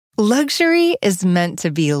Luxury is meant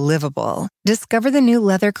to be livable. Discover the new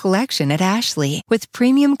leather collection at Ashley with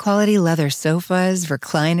premium quality leather sofas,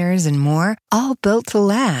 recliners, and more, all built to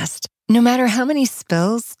last. No matter how many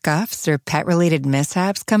spills, scuffs, or pet-related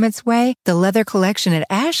mishaps come its way, the leather collection at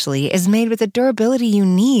Ashley is made with the durability you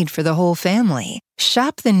need for the whole family.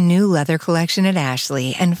 Shop the new leather collection at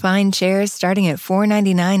Ashley and find chairs starting at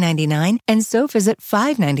 $499.99 and sofas at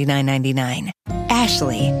 $599.99.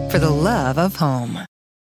 Ashley, for the love of home.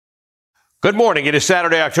 Good morning. It is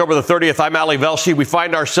Saturday, October the 30th. I'm Ali Velshi. We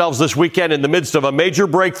find ourselves this weekend in the midst of a major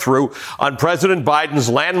breakthrough on President Biden's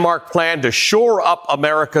landmark plan to shore up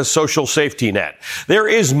America's social safety net. There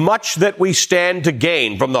is much that we stand to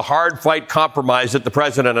gain from the hard-fight compromise that the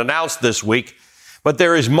president announced this week, but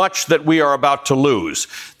there is much that we are about to lose.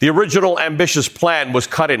 The original ambitious plan was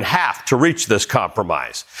cut in half to reach this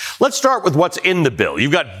compromise. Let's start with what's in the bill.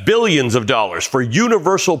 You've got billions of dollars for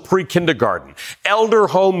universal pre-kindergarten, elder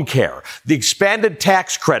home care, the expanded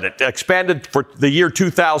tax credit, expanded for the year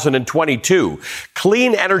 2022,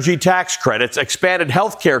 clean energy tax credits, expanded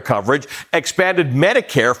health care coverage, expanded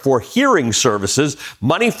Medicare for hearing services,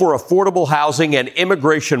 money for affordable housing, and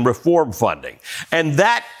immigration reform funding. And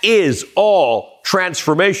that is all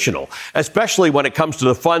transformational, especially when it comes to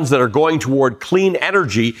the funds that are going toward clean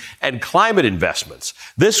energy and climate investments.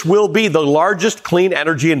 This will be the largest clean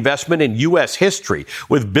energy investment in U.S. history,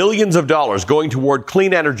 with billions of dollars going toward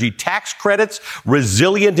clean energy tax credits,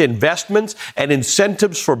 resilient investments, and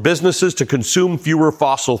incentives for businesses to consume fewer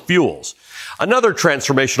fossil fuels. Another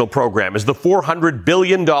transformational program is the $400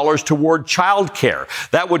 billion toward child care.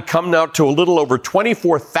 That would come out to a little over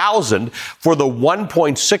 $24,000 for the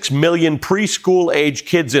 1.6 million preschool-age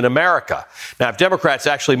kids in America. Now, if Democrats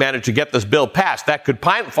actually manage to get this bill passed, that could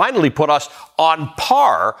finally put us on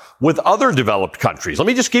par with other developed countries. Let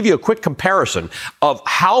me just give you a quick comparison of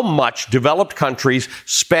how much developed countries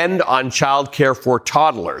spend on child care for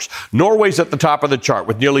toddlers. Norway's at the top of the chart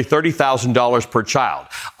with nearly $30,000 per child.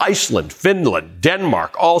 Iceland, Finland,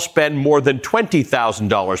 Denmark all spend more than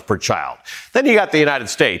 $20,000 per child. Then you got the United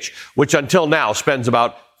States, which until now spends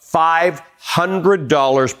about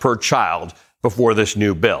 $500 per child before this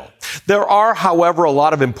new bill. There are, however, a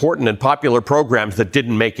lot of important and popular programs that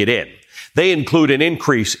didn't make it in. They include an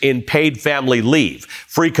increase in paid family leave,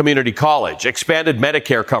 free community college, expanded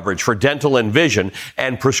Medicare coverage for dental and vision,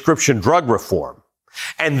 and prescription drug reform.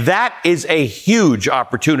 And that is a huge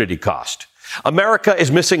opportunity cost. America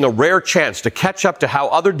is missing a rare chance to catch up to how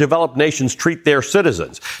other developed nations treat their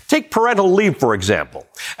citizens. Take parental leave, for example.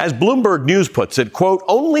 As Bloomberg News puts it, quote,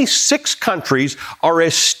 only 6 countries are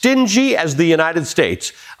as stingy as the United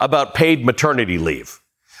States about paid maternity leave.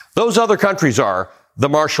 Those other countries are the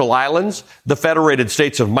Marshall Islands, the Federated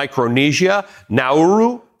States of Micronesia,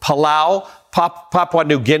 Nauru, Palau, Papua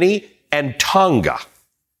New Guinea, and Tonga.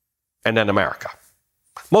 And then America.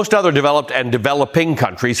 Most other developed and developing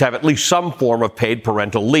countries have at least some form of paid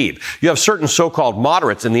parental leave. You have certain so-called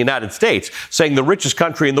moderates in the United States saying the richest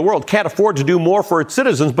country in the world can't afford to do more for its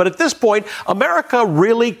citizens, but at this point, America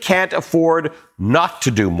really can't afford not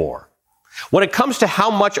to do more. When it comes to how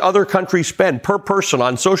much other countries spend per person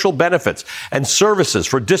on social benefits and services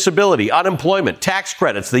for disability, unemployment, tax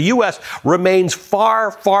credits, the U.S. remains far,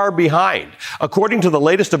 far behind. According to the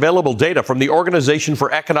latest available data from the Organization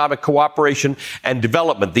for Economic Cooperation and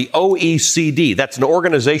Development, the OECD, that's an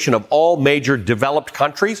organization of all major developed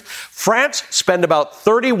countries, France spent about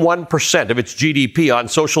 31% of its GDP on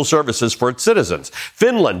social services for its citizens.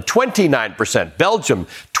 Finland, 29%. Belgium,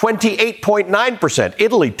 28.9%.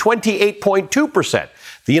 Italy, 28.2%.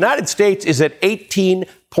 The United States is at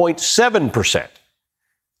 18.7%.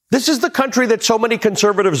 This is the country that so many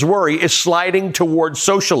conservatives worry is sliding towards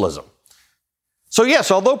socialism. So yes,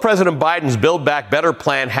 although President Biden's Build Back Better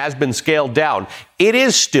plan has been scaled down, it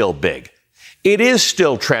is still big. It is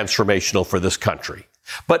still transformational for this country.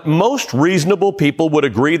 But most reasonable people would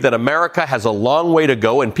agree that America has a long way to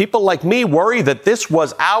go, and people like me worry that this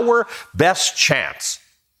was our best chance.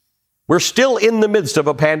 We're still in the midst of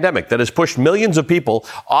a pandemic that has pushed millions of people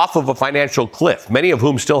off of a financial cliff, many of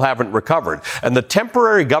whom still haven't recovered, and the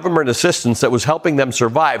temporary government assistance that was helping them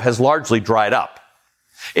survive has largely dried up.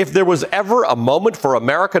 If there was ever a moment for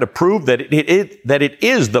America to prove that it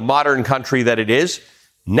is the modern country that it is,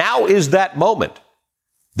 now is that moment.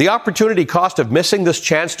 The opportunity cost of missing this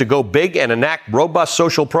chance to go big and enact robust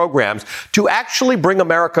social programs to actually bring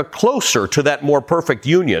America closer to that more perfect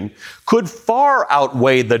union could far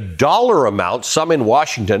outweigh the dollar amount some in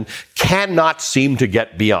Washington cannot seem to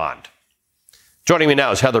get beyond. Joining me now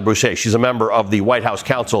is Heather Boushey. She's a member of the White House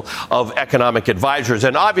Council of Economic Advisors.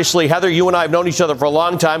 And obviously, Heather, you and I have known each other for a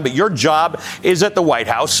long time, but your job is at the White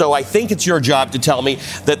House. So I think it's your job to tell me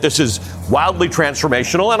that this is wildly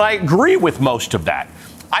transformational. And I agree with most of that.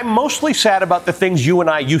 I'm mostly sad about the things you and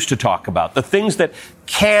I used to talk about, the things that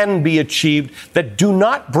can be achieved that do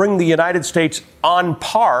not bring the United States on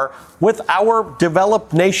par with our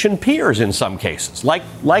developed nation peers in some cases,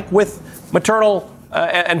 like with maternal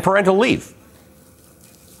and parental leave.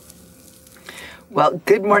 Well,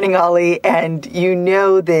 good morning, Ollie. And you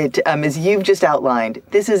know that, as you've just outlined,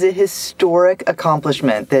 this is a historic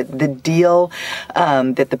accomplishment, that the deal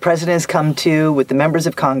that the president has come to with the members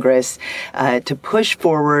of Congress to push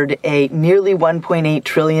forward a nearly $1.8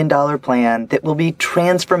 trillion plan that will be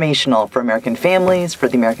transformational for American families, for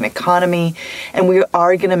the American economy. And we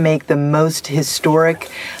are going to make the most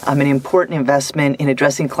historic and important investment in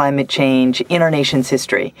addressing climate change in our nation's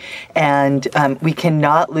history. And we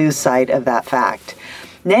cannot lose sight of that fact.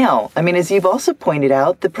 Now, as you've also pointed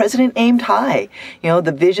out, the president aimed high.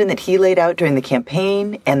 The vision that he laid out during the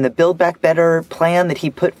campaign and the Build Back Better plan that he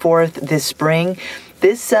put forth this spring,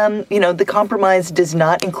 this, the compromise does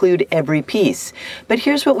not include every piece. But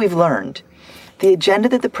here's what we've learned. The agenda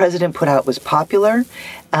that the president put out was popular.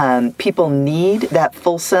 People need that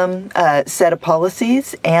fulsome set of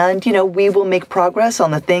policies. And, we will make progress on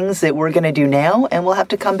the things that we're going to do now. And we'll have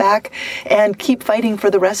to come back and keep fighting for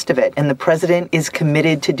the rest of it. And the president is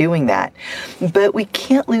committed to doing that. But we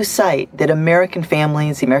can't lose sight that American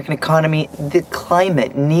families, the American economy, the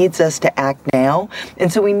climate needs us to act now.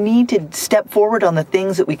 And so we need to step forward on the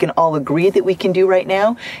things that we can all agree that we can do right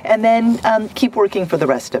now. And then keep working for the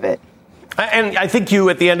rest of it. And I think you,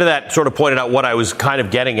 at the end of that, sort of pointed out what I was kind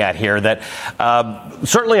of getting at here, that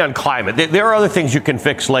certainly on climate, there are other things you can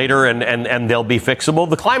fix later and they'll be fixable.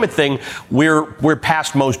 The climate thing, we're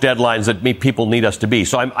past most deadlines that people need us to be.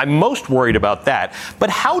 So I'm most worried about that. But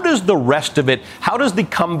how does the rest of it, how does the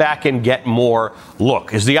come back and get more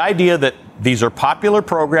look? Is the idea that these are popular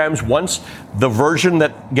programs. Once the version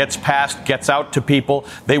that gets passed gets out to people,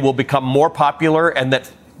 they will become more popular, and that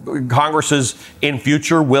Congresses in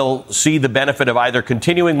future will see the benefit of either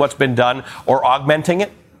continuing what's been done or augmenting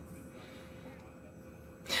it?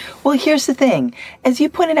 Well, here's the thing. As you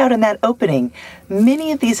pointed out in that opening,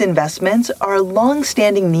 many of these investments are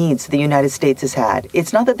long-standing needs the United States has had.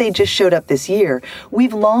 It's not that they just showed up this year.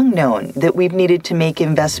 We've long known that we've needed to make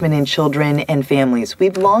investment in children and families.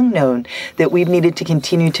 We've long known that we've needed to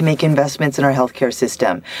continue to make investments in our healthcare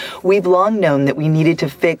system. We've long known that we needed to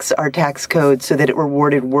fix our tax code so that it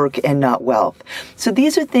rewarded work and not wealth. So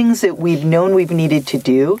these are things that we've known we've needed to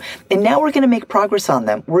do, and now we're going to make progress on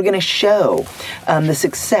them. We're going to show the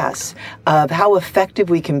success of how effective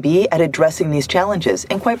we can be at addressing these challenges.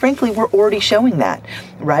 And quite frankly, we're already showing that,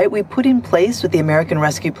 right? We put in place with the American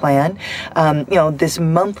Rescue Plan, this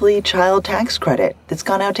monthly child tax credit that's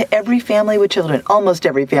gone out to every family with children, almost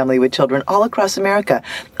every family with children all across America,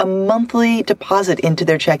 a monthly deposit into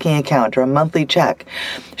their checking account or a monthly check,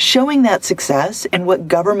 showing that success and what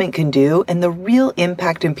government can do and the real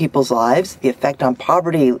impact in people's lives, the effect on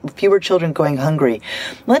poverty, fewer children going hungry.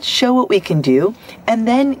 Let's show what we can do and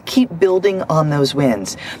then keep building on those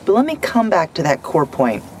wins. But let me come back to that core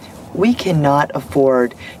point. We cannot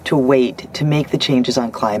afford to wait to make the changes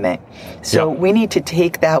on climate. So we need to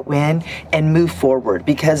take that win and move forward,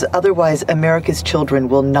 because otherwise America's children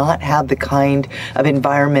will not have the kind of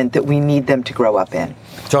environment that we need them to grow up in.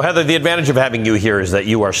 So, Heather, the advantage of having you here is that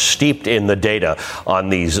you are steeped in the data on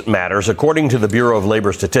these matters. According to the Bureau of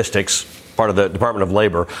Labor Statistics, part of the Department of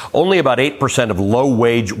Labor, only about 8% of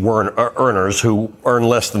low-wage earners who earn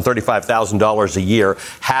less than $35,000 a year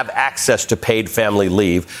have access to paid family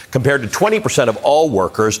leave, compared to 20% of all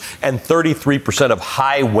workers and 33% of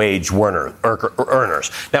high-wage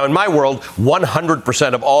earners. Now, in my world,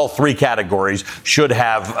 100% of all three categories should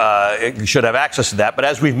have access to that. But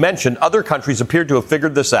as we've mentioned, other countries appear to have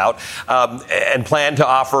figured this out and plan to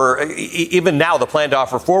offer, even now, the plan to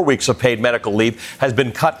offer 4 weeks of paid medical leave has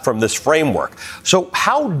been cut from this framework. So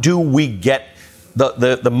how do we get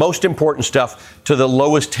the most important stuff to the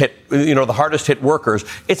lowest hit, the hardest hit workers?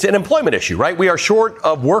 It's an employment issue, right? We are short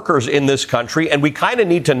of workers in this country, and we kind of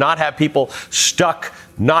need to not have people stuck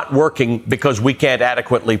not working because we can't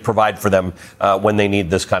adequately provide for them when they need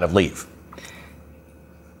this kind of leave.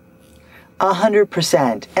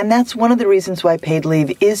 100%. And that's one of the reasons why paid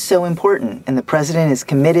leave is so important. And the president is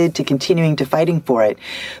committed to continuing to fighting for it.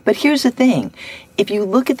 But here's the thing. If you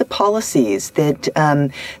look at the policies that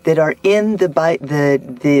are in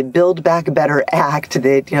the Build Back Better Act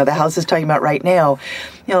that, the House is talking about right now,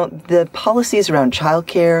 the policies around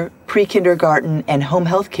childcare, pre-kindergarten, and home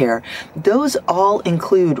health care, those all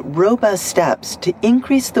include robust steps to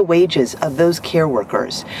increase the wages of those care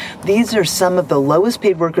workers. These are some of the lowest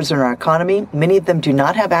paid workers in our economy. Many of them do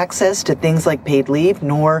not have access to things like paid leave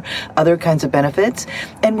nor other kinds of benefits.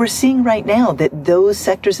 And we're seeing right now that those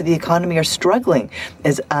sectors of the economy are struggling.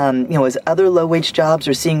 As other low-wage jobs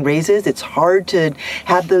are seeing raises, it's hard to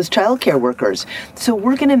have those childcare workers. So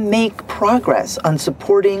we're going to make progress on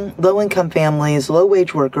supporting low-income families,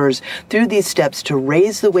 low-wage workers through these steps to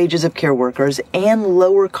raise the wages of care workers and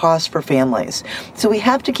lower costs for families. So we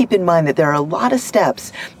have to keep in mind that there are a lot of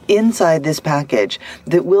steps inside this package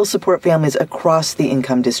that will support families across the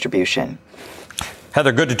income distribution.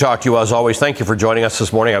 Heather, good to talk to you as always. Thank you for joining us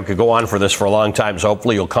this morning. I could go on for this for a long time, so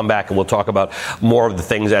hopefully you'll come back and we'll talk about more of the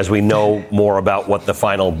things as we know more about what the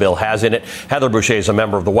final bill has in it. Heather Boushey is a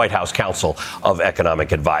member of the White House Council of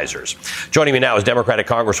Economic Advisors. Joining me now is Democratic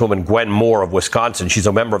Congresswoman Gwen Moore of Wisconsin. She's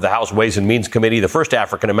a member of the House Ways and Means Committee, the first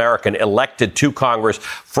African-American elected to Congress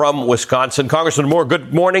from Wisconsin. Congresswoman Moore,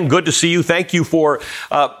 good morning. Good to see you. Thank you for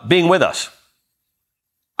being with us.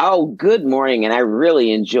 Oh, good morning. And I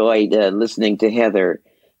really enjoyed listening to Heather.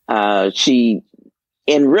 I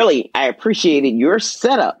appreciated your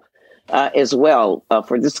setup as well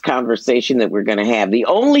for this conversation that we're going to have. The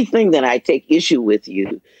only thing that I take issue with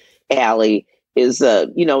you, Allie, is,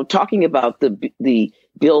 talking about the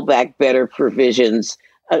Build Back Better provisions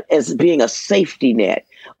as being a safety net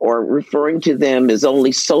or referring to them as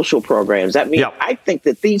only social programs. I mean, I think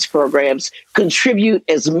that these programs contribute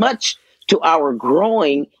as much to our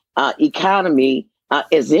growing economy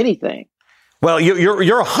as anything. Well,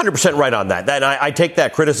 you're 100% right on that. And I take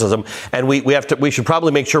that criticism, and we should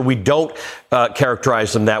probably make sure we don't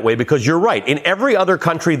characterize them that way, because you're right. In every other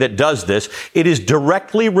country that does this, it is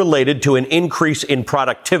directly related to an increase in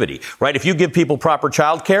productivity, right? If you give people proper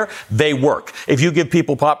child care, they work. If you give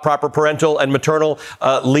people proper parental and maternal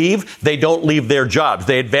leave, they don't leave their jobs.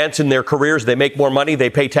 They advance in their careers. They make more money.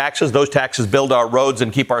 They pay taxes. Those taxes build our roads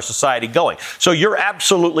and keep our society going. So you're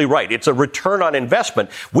absolutely right. It's a return on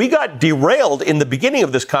investment. We got derailed in the beginning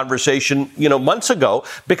of this conversation, months ago,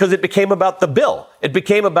 because it became about the bill. It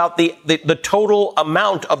became about the total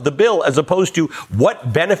amount of the bill as opposed to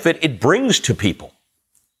what benefit it brings to people.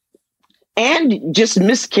 And just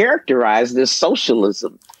mischaracterized as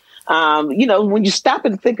socialism. When you stop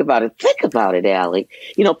and think about it, Allie,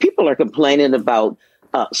 people are complaining about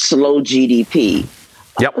slow GDP.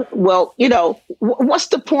 Yep. Well, what's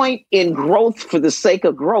the point in growth for the sake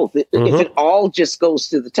of growth if it all just goes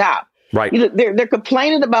to the top? Right. They're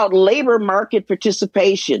complaining about labor market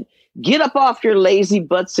participation. Get up off your lazy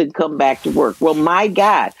butts and come back to work. Well, my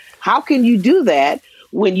God, how can you do that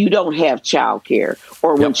when you don't have child care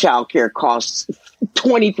or when child care costs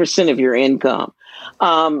 20% of your income?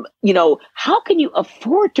 How can you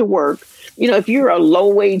afford to work? If you're a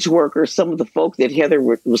low wage worker, some of the folk that Heather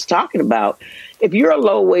was talking about, if you're a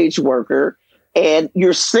low wage worker, and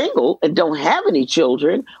you're single and don't have any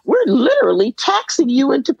children, we're literally taxing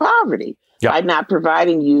you into poverty by not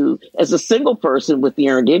providing you as a single person with the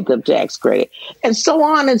earned income tax credit, and so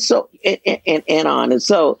on and so and on. And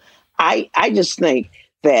so I just think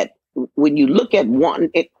that when you look at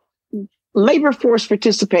labor force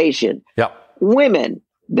participation, women,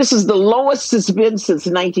 this is the lowest it's been since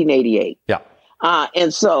 1988.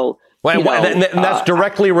 And so. And that's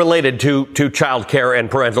directly related to child care and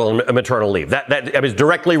parental and maternal leave. That is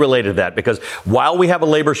directly related to that, because while we have a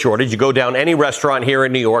labor shortage, you go down any restaurant here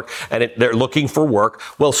in New York and they're looking for work.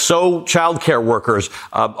 Well, so child care workers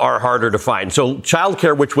are harder to find. So child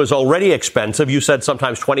care, which was already expensive, you said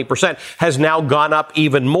sometimes 20%, has now gone up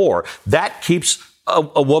even more. That keeps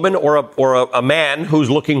a woman or a man who's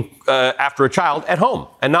looking after a child at home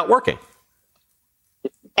and not working.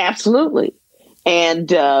 Absolutely. And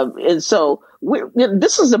so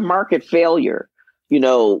this is a market failure,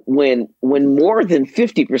 when more than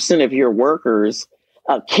 50% of your workers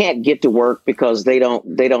can't get to work because they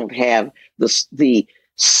don't have the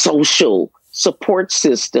social support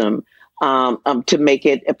system to make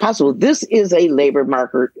it possible. This is a labor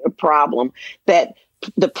market problem that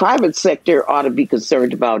the private sector ought to be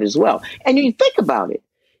concerned about as well. And you think about it,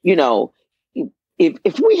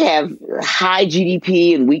 if we have high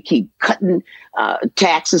GDP and we keep cutting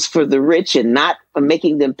taxes for the rich and not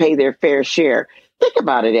making them pay their fair share, think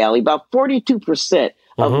about it, Allie. About 42%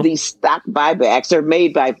 of these stock buybacks are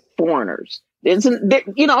made by foreigners. It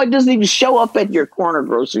doesn't even show up at your corner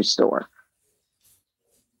grocery store.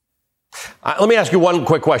 Let me ask you one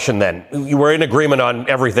quick question then. We're in agreement on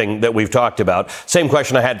everything that we've talked about. Same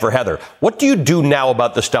question I had for Heather. What do you do now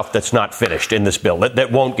about the stuff that's not finished in this bill,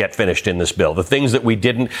 that won't get finished in this bill, the things that we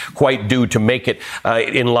didn't quite do to make it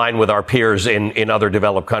in line with our peers in other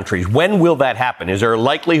developed countries? When will that happen? Is there a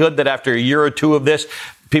likelihood that after a year or two of this,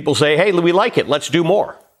 people say, hey, we like it, let's do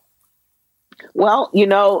more? Well,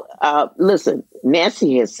 listen,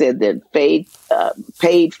 Nancy has said that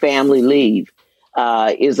paid family leave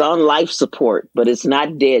is on life support, but it's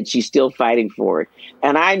not dead. She's still fighting for it.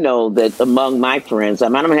 And I know that among my friends,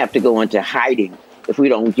 I'm going to have to go into hiding if we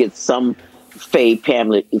don't get some paid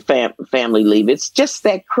family leave. It's just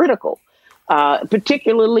that critical,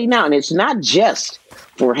 particularly now. And it's not just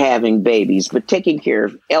for having babies, but taking care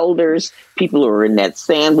of elders, people who are in that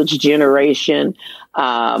sandwich generation.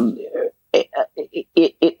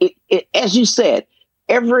 As you said,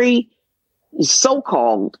 every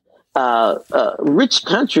so-called rich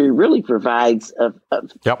country really provides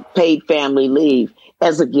paid family leave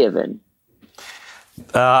as a given.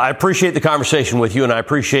 I appreciate the conversation with you, and I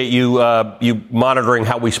appreciate you monitoring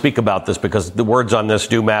how we speak about this, because the words on this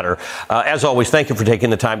do matter. As always, thank you for taking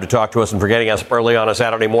the time to talk to us and for getting us early on a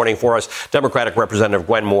Saturday morning for us. Democratic Representative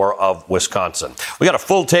Gwen Moore of Wisconsin. We got a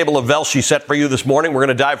full table of Velshi set for you this morning. We're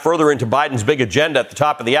going to dive further into Biden's big agenda at the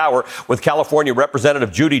top of the hour with California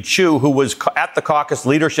Representative Judy Chu, who was at the caucus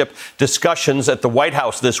leadership discussions at the White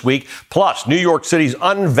House this week. Plus, New York City's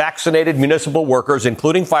unvaccinated municipal workers,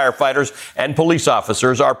 including firefighters and police officers,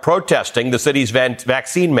 are protesting the city's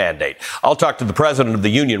vaccine mandate. I'll talk to the president of the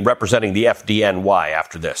union representing the FDNY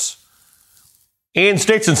after this. In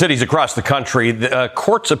states and cities across the country, the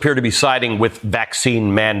courts appear to be siding with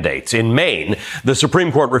vaccine mandates. In Maine, the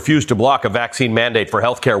Supreme Court refused to block a vaccine mandate for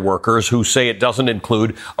healthcare workers who say it doesn't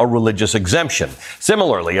include a religious exemption.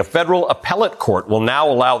 Similarly, a federal appellate court will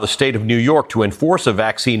now allow the state of New York to enforce a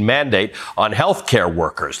vaccine mandate on healthcare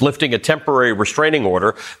workers, lifting a temporary restraining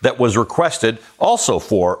order that was requested also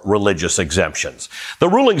for religious exemptions. The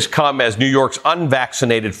rulings come as New York's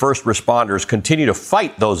unvaccinated first responders continue to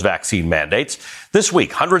fight those vaccine mandates. This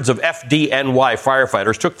week, hundreds of FDNY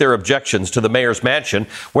firefighters took their objections to the mayor's mansion,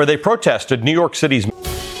 where they protested New York City's.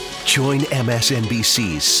 Join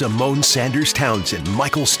MSNBC's Simone Sanders Townsend,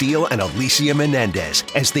 Michael Steele, and Alicia Menendez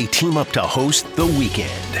as they team up to host The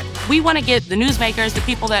Weekend. We want to get the newsmakers, the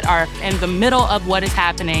people that are in the middle of what is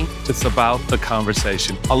happening. It's about the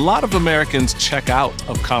conversation. A lot of Americans check out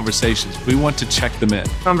of conversations. We want to check them in.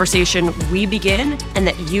 Conversation we begin and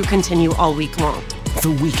that you continue all week long.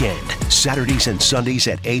 The Weekend, Saturdays and Sundays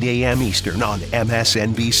at 8 a.m. Eastern on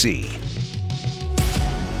MSNBC.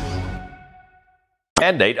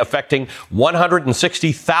 Mandate affecting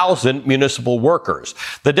 160,000 municipal workers.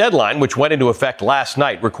 The deadline, which went into effect last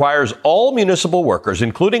night, requires all municipal workers,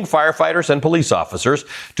 including firefighters and police officers,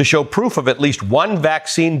 to show proof of at least one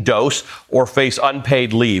vaccine dose or face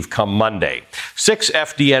unpaid leave come Monday. 6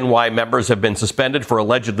 FDNY members have been suspended for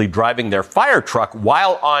allegedly driving their fire truck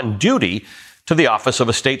while on duty to the office of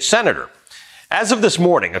a state senator. As of this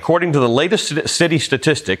morning, according to the latest city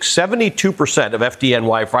statistics, 72% of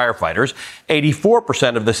FDNY firefighters,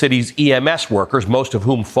 84% of the city's EMS workers, most of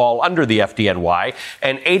whom fall under the FDNY,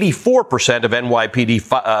 and 84% of NYPD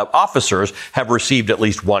officers have received at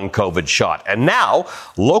least one COVID shot. And now,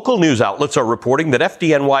 local news outlets are reporting that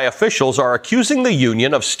FDNY officials are accusing the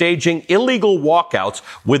union of staging illegal walkouts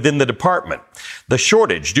within the department. The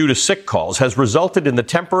shortage due to sick calls has resulted in the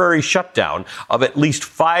temporary shutdown of at least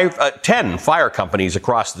 10 fire companies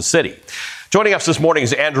across the city. Joining us this morning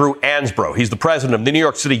is Andrew Ansbro. He's the president of the New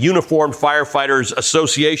York City Uniformed Firefighters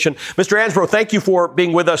Association. Mr. Ansbro, thank you for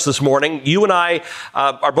being with us this morning. You and I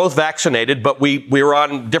are both vaccinated, but we're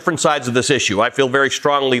on different sides of this issue. I feel very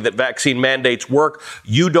strongly that vaccine mandates work.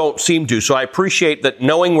 You don't seem to. So I appreciate that,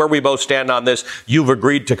 knowing where we both stand on this, you've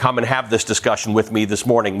agreed to come and have this discussion with me this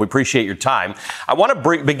morning. We appreciate your time. I want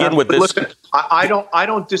to begin with this. Listen, I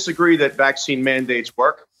don't disagree that vaccine mandates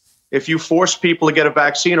work. If you force people to get a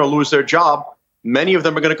vaccine or lose their job, many of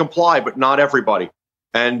them are going to comply, but not everybody.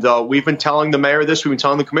 And we've been telling the mayor this, we've been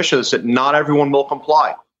telling the commissioner this, that not everyone will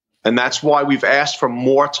comply. And that's why we've asked for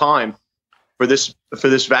more time for this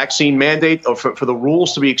vaccine mandate, or for the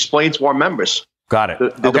rules to be explained to our members. Got it.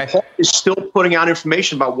 The department is still putting out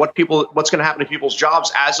information about what's going to happen to people's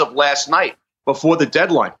jobs as of last night, before the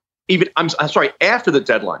deadline. After the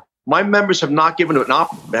deadline. My members have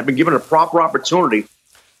been given a proper opportunity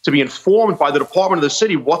to be informed by the Department of the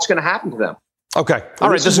City what's going to happen to them. Okay. All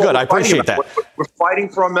right. This is good. I appreciate that. We're fighting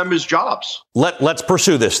for our members' jobs. Let's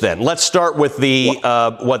pursue this then. Let's start with the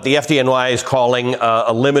what the FDNY is calling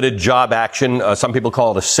a limited job action. Some people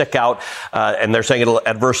call it a sick out, and they're saying it'll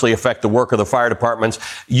adversely affect the work of the fire departments.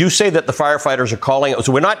 You say that the firefighters are calling it.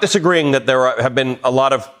 So we're not disagreeing that there have been a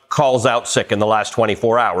lot of calls out sick in the last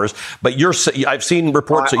 24 hours, but I've seen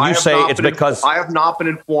reports that you say it's because I have not been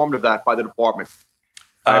informed of that by the department.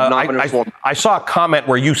 I saw a comment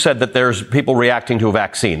where you said that there's people reacting to a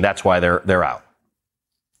vaccine. That's why they're out.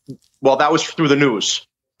 Well, that was through the news.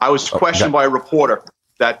 I was questioned by a reporter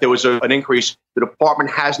that there was an increase. The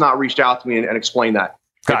department has not reached out to me and explained that.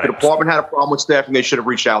 If the department had a problem with staffing, they should have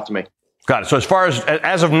reached out to me. Got it. So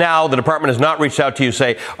as of now, the department has not reached out to you.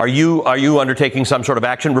 Say, are you undertaking some sort of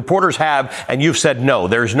action? Reporters have, and you've said no.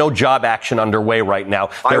 There's no job action underway right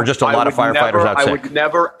now. There are just a lot of firefighters out sick. I would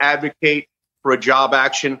never advocate for a job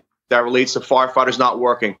action that relates to firefighters not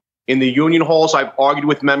working. In the union halls, I've argued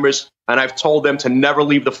with members, and I've told them to never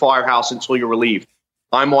leave the firehouse until you're relieved.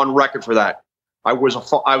 I'm on record for that. I was a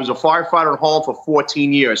firefighter at home for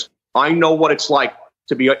 14 years. I know what it's like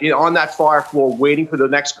to be on that fire floor waiting for the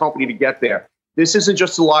next company to get there. This isn't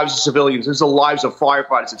just the lives of civilians. This is the lives of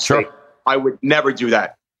firefighters at stake. I would never do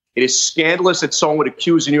that. It is scandalous that someone would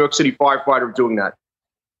accuse a New York City firefighter of doing that.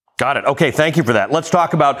 Got it. Okay, thank you for that. Let's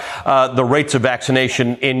talk about the rates of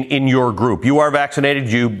vaccination in your group. You are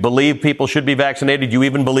vaccinated. You believe people should be vaccinated. You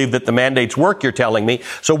even believe that the mandates work, you're telling me.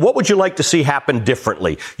 So what would you like to see happen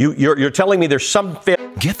differently? You're telling me there's some...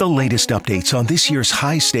 Get the latest updates on this year's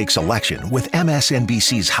high-stakes election with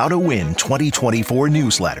MSNBC's How to Win 2024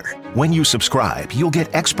 newsletter. When you subscribe, you'll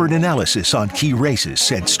get expert analysis on key races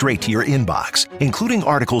sent straight to your inbox, including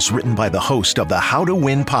articles written by the host of the How to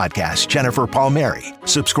Win podcast, Jennifer Palmieri.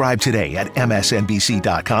 Subscribe today at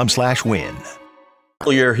msnbc.com/win.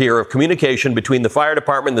 Year here of communication between the fire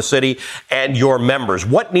department, the city, and your members.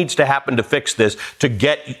 What needs to happen to fix this to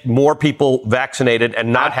get more people vaccinated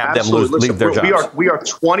and not have them leave their jobs? We are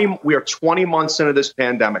 20 months into this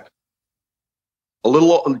pandemic.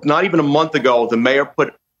 Not even a month ago, the mayor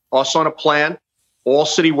put us on a plan, all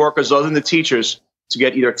city workers other than the teachers, to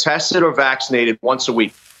get either tested or vaccinated once a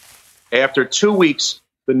week. After 2 weeks,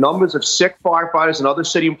 the numbers of sick firefighters and other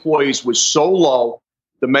city employees was so low,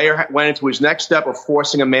 the mayor went into his next step of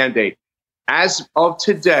forcing a mandate. As of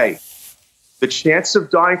today, the chances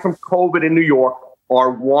of dying from COVID in New York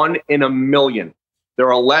are 1 in a million.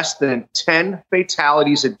 There are less than 10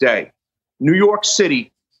 fatalities a day. New York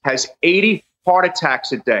City has 80 heart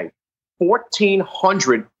attacks a day,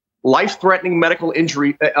 1,400 life-threatening medical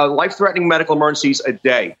emergencies a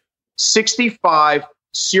day, 65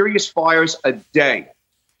 serious fires a day.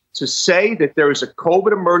 To say that there is a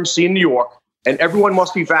COVID emergency in New York and everyone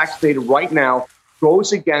must be vaccinated right now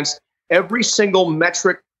goes against every single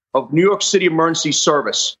metric of New York City emergency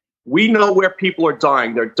service. We know where people are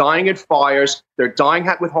dying. They're dying in fires. They're dying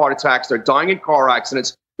with heart attacks. They're dying in car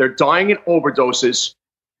accidents. They're dying in overdoses.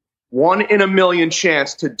 1 in a million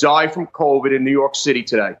chance to die from COVID in New York City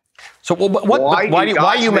today. So why are you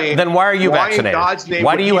vaccinated?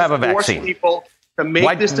 Why do you have a vaccine? People to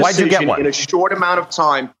make this decision in a short amount of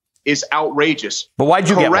time is outrageous. But why'd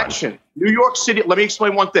you get one? New York City, let me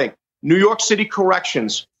explain one thing. New York City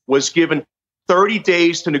Corrections was given 30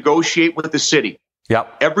 days to negotiate with the city.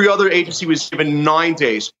 Yep. Every other agency was given 9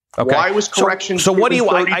 days. Okay. Why was corrections So what do you...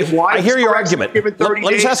 I hear your argument. Let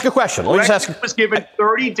me just ask a question. Corrections was given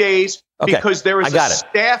 30 days because there is a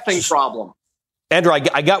staffing problem. Andrew,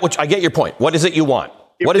 I get your point. What is it you want?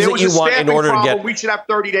 What is it you want in order to get... We should have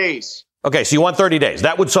 30 days. Okay, so you want 30 days.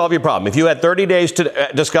 That would solve your problem. If you had 30 days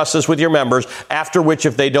to discuss this with your members, after which,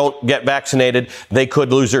 if they don't get vaccinated, they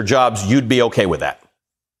could lose their jobs, you'd be okay with that.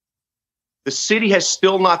 The city has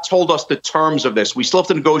still not told us the terms of this. We still have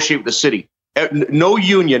to negotiate with the city. No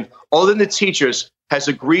union, other than the teachers, has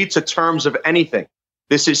agreed to terms of anything.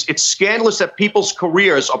 It's scandalous that people's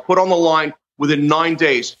careers are put on the line within 9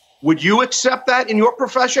 days. Would you accept that in your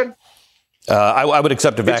profession? I would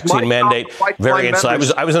accept a vaccine mandate. I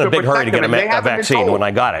was in a big hurry to get a vaccine when I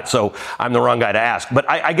got it, so I'm the wrong guy to ask. But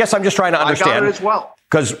I guess I'm just trying to understand. I got it as well.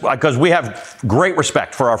 Because we have great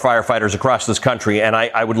respect for our firefighters across this country, and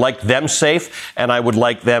I would like them safe, and I would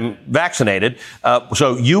like them vaccinated.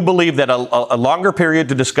 So you believe that a longer period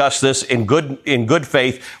to discuss this in good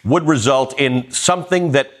faith would result in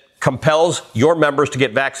something that compels your members to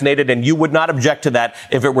get vaccinated, and you would not object to that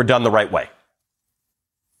if it were done the right way.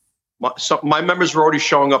 My members are already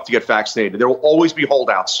showing up to get vaccinated. There will always be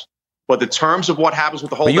holdouts. But the terms of what happens with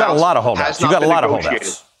the holdouts... But you got a lot of holdouts.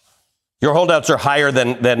 Holdouts. Your holdouts are higher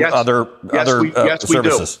than other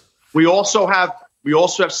services. We also have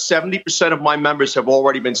 70% of my members have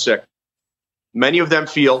already been sick. Many of them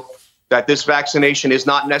feel that this vaccination is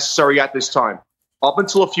not necessary at this time. Up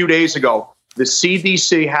until a few days ago, the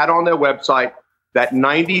CDC had on their website that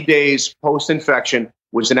 90 days post-infection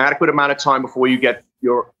was an adequate amount of time before you get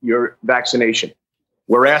your vaccination.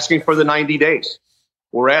 We're asking for the 90 days.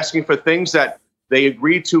 We're asking for things that they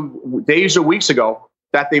agreed to days or weeks ago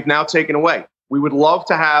that they've now taken away. We would love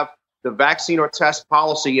to have the vaccine or test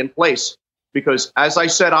policy in place because, as I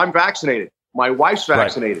said, I'm vaccinated. My wife's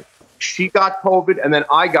vaccinated. Right. She got COVID, and then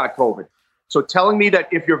I got COVID. So telling me that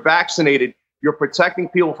if you're vaccinated, you're protecting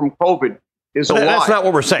people from COVID is a lie. That's not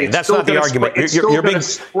what we're saying. That's not the argument.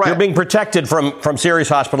 You're being protected from serious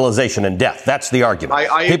hospitalization and death. That's the argument.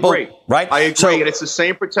 I agree. Right? I agree. And it's the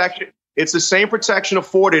same protection. It's the same protection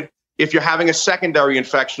afforded if you're having a secondary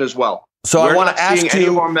infection as well. So I want to ask you, any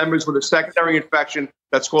of our members with a secondary infection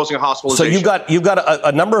that's causing a hospitalization. So you've got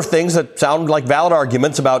a number of things that sound like valid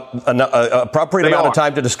arguments about an appropriate amount of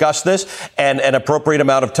time to discuss this and an appropriate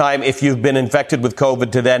amount of time if you've been infected with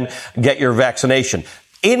COVID to then get your vaccination.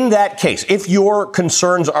 In that case, if your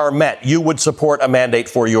concerns are met, you would support a mandate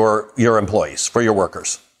for your employees, for your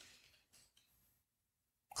workers,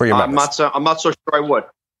 for your members. I'm not so sure I would.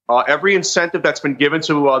 Every incentive that's been given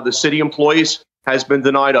to the city employees has been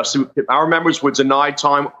denied us. Our members were denied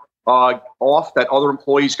time off that other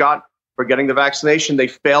employees got for getting the vaccination. They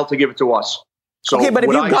failed to give it to us. So okay, but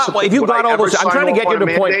if you got all those, I'm trying to get you to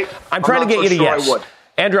the point. I'm trying to get you to yes.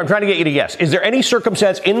 Andrew, I'm trying to get you to yes. Is there any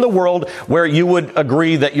circumstance in the world where you would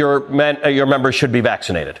agree that your members should be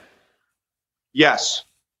vaccinated? Yes.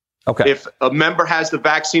 Okay. If a member has the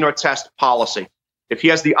vaccine or test policy, if he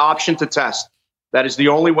has the option to test, that is the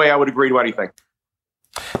only way I would agree to anything.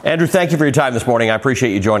 Andrew, thank you for your time this morning. I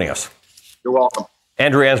appreciate you joining us. You're welcome.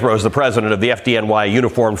 Andrew Ansbro is the president of the FDNY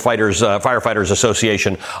Uniformed Firefighters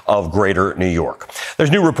Association of Greater New York.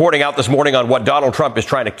 There's new reporting out this morning on what Donald Trump is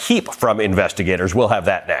trying to keep from investigators. We'll have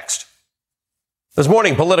that next. This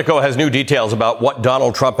morning, Politico has new details about what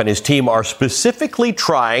Donald Trump and his team are specifically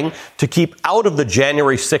trying to keep out of the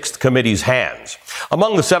January 6th committee's hands.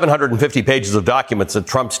 Among the 750 pages of documents that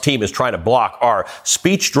Trump's team is trying to block are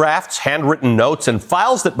speech drafts, handwritten notes, and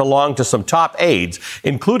files that belong to some top aides,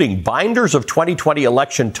 including binders of 2020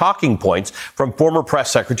 election talking points from former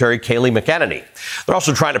press secretary Kayleigh McEnany. They're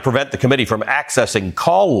also trying to prevent the committee from accessing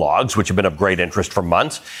call logs, which have been of great interest for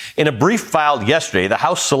months. In a brief filed yesterday, the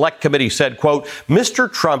House Select Committee said, quote,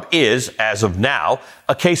 Mr. Trump is, as of now,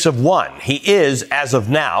 a case of one. He is, as of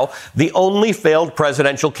now, the only failed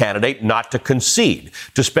presidential candidate not to concede,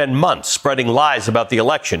 to spend months spreading lies about the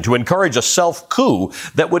election, to encourage a self-coup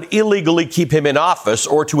that would illegally keep him in office,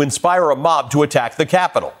 or to inspire a mob to attack the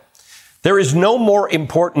Capitol. There is no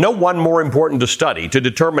one more important to study to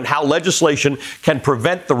determine how legislation can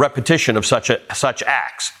prevent the repetition of such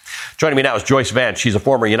acts. Joining me now is Joyce Vance. She's a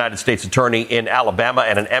former United States attorney in Alabama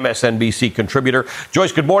and an MSNBC contributor.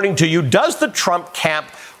 Joyce, good morning to you. Does the Trump camp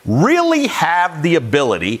really have the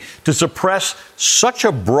ability to suppress such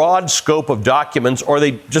a broad scope of documents, or are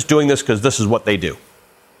they just doing this because this is what they do?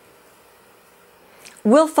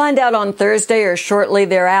 We'll find out on Thursday or shortly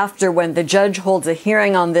thereafter when the judge holds a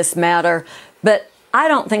hearing on this matter. But I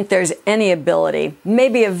don't think there's any ability,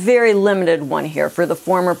 maybe a very limited one here, for the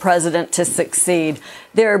former president to succeed.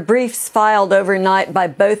 There are briefs filed overnight by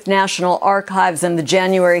both National Archives and the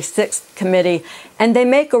January 6th committee, and they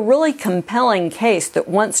make a really compelling case that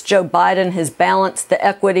once Joe Biden has balanced the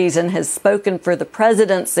equities and has spoken for the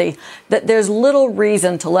presidency, that there's little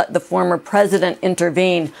reason to let the former president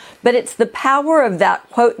intervene. But it's the power of that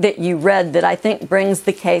quote that you read that I think brings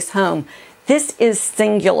the case home. This is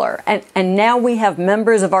singular. And now we have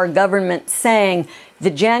members of our government saying the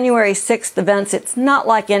January 6th events, it's not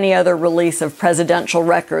like any other release of presidential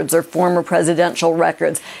records or former presidential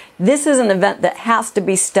records. This is an event that has to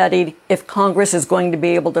be studied if Congress is going to be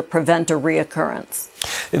able to prevent a reoccurrence.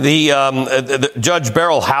 The Judge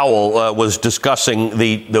Beryl Howell was discussing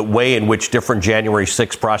the way in which different January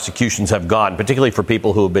 6 prosecutions have gone, particularly for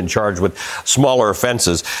people who have been charged with smaller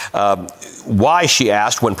offenses. Why, she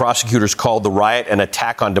asked, when prosecutors called the riot an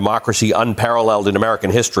attack on democracy unparalleled in American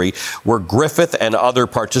history, were Griffith and other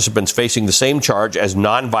participants facing the same charge as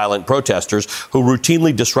nonviolent protesters who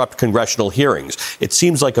routinely disrupt congressional hearings? It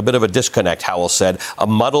seems like a bit of a disconnect, Howell said,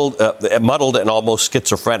 muddled and almost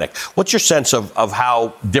schizophrenic. What's your sense of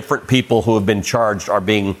how different people who have been charged are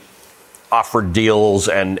being offered deals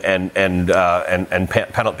and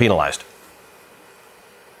penalized?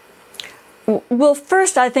 Well,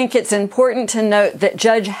 first, I think it's important to note that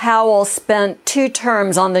Judge Howell spent 2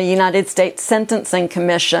 terms on the United States Sentencing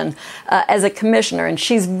Commission as a commissioner, and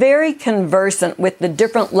she's very conversant with the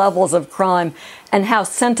different levels of crime and how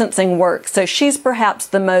sentencing works. So she's perhaps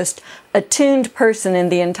the most attuned person in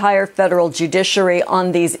the entire federal judiciary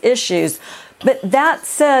on these issues. But that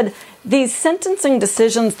said, these sentencing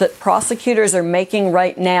decisions that prosecutors are making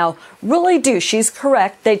right now really do, she's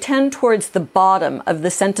correct, they tend towards the bottom of the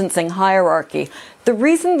sentencing hierarchy. The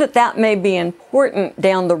reason that that may be important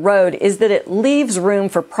down the road is that it leaves room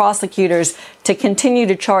for prosecutors to continue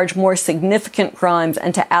to charge more significant crimes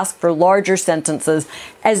and to ask for larger sentences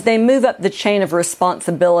as they move up the chain of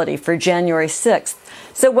responsibility for January 6th.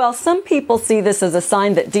 So while some people see this as a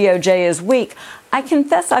sign that DOJ is weak, I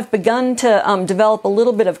confess I've begun to develop a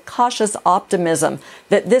little bit of cautious optimism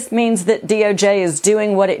that this means that DOJ is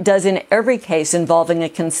doing what it does in every case involving a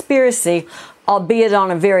conspiracy, albeit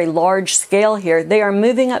on a very large scale here. They are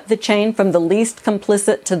moving up the chain from the least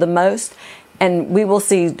complicit to the most, and we will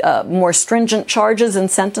see more stringent charges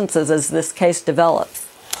and sentences as this case develops.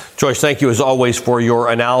 Joyce, thank you as always for your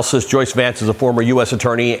analysis. Joyce Vance is a former U.S.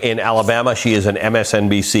 attorney in Alabama. She is an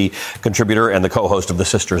MSNBC contributor and the co-host of the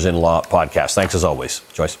Sisters-in-Law podcast. Thanks as always,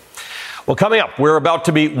 Joyce. Well, coming up, we're about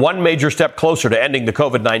to be one major step closer to ending the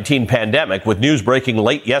COVID-19 pandemic, with news breaking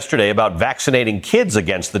late yesterday about vaccinating kids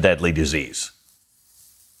against the deadly disease.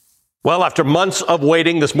 Well, after months of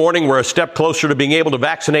waiting, this morning we're a step closer to being able to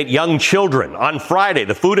vaccinate young children. On Friday,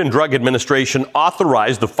 the Food and Drug Administration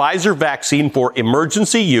authorized the Pfizer vaccine for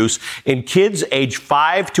emergency use in kids age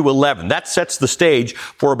 5 to 11. That sets the stage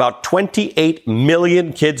for about 28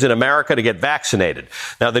 million kids in America to get vaccinated.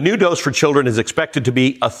 Now, the new dose for children is expected to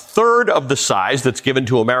be a third of the size that's given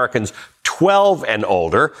to Americans 12 and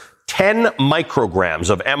older. 10 micrograms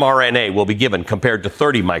of mRNA will be given compared to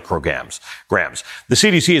 30 micrograms. The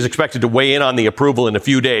CDC is expected to weigh in on the approval in a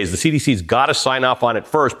few days. The CDC's got to sign off on it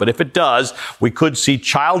first, but if it does, we could see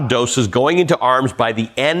child doses going into arms by the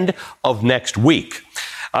end of next week.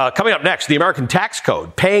 Coming up next, the American tax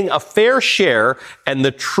code, paying a fair share and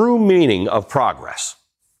the true meaning of progress.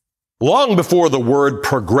 Long before the word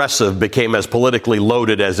progressive became as politically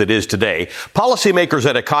loaded as it is today, policymakers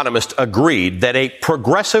and economists agreed that a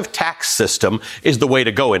progressive tax system is the way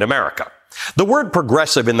to go in America. The word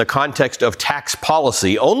progressive in the context of tax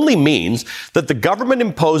policy only means that the government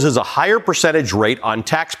imposes a higher percentage rate on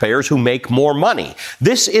taxpayers who make more money.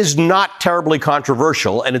 This is not terribly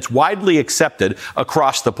controversial, and it's widely accepted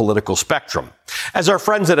across the political spectrum. As our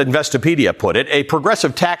friends at Investopedia put it, a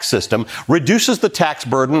progressive tax system reduces the tax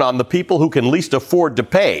burden on the people who can least afford to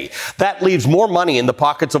pay. That leaves more money in the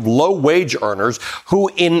pockets of low-wage earners who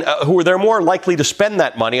are more likely to spend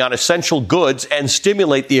that money on essential goods and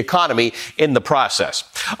stimulate the economy in the process.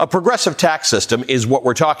 A progressive tax system is what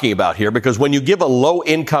we're talking about here, because when you give a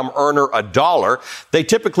low-income earner $1, they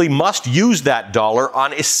typically must use that dollar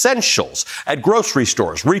on essentials at grocery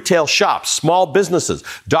stores, retail shops, small businesses,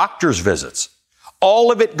 doctor's visits.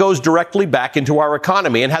 All of it goes directly back into our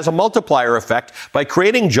economy and has a multiplier effect by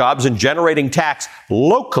creating jobs and generating tax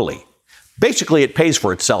locally. Basically, it pays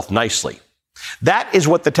for itself nicely. That is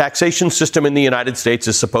what the taxation system in the United States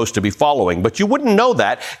is supposed to be following. But you wouldn't know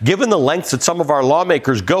that given the lengths that some of our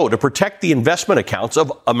lawmakers go to protect the investment accounts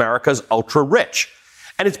of America's ultra-rich.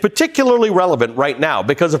 And it's particularly relevant right now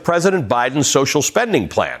because of President Biden's social spending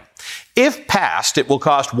plan. If passed, it will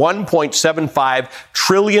cost $1.75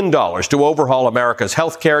 trillion to overhaul America's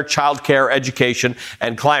healthcare, childcare, education,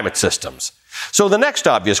 and climate systems. So the next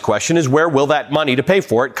obvious question is, where will that money to pay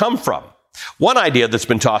for it come from? One idea that's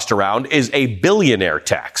been tossed around is a billionaire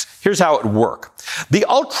tax. Here's how it would work. The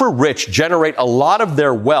ultra-rich generate a lot of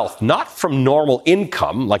their wealth not from normal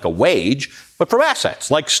income, like a wage, but from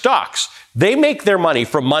assets, like stocks. They make their money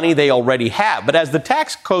from money they already have. But as the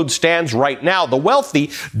tax code stands right now, the wealthy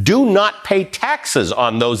do not pay taxes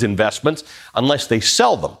on those investments unless they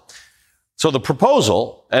sell them. So the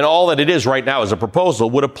proposal, and all that it is right now is a proposal,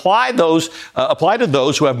 would apply to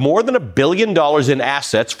those who have more than $1 billion in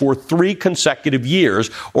assets for 3 consecutive years,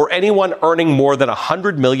 or anyone earning more than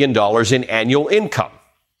 $100 million in annual income.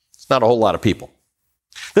 It's not a whole lot of people.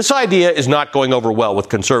 This idea is not going over well with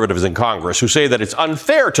conservatives in Congress, who say that it's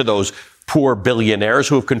unfair to those poor billionaires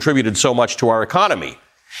who have contributed so much to our economy.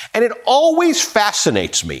 And it always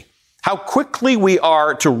fascinates me how quickly we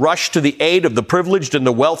are to rush to the aid of the privileged and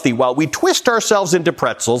the wealthy while we twist ourselves into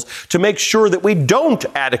pretzels to make sure that we don't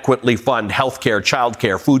adequately fund healthcare,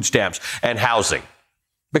 childcare, food stamps, and housing.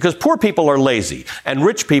 Because poor people are lazy, and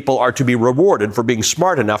rich people are to be rewarded for being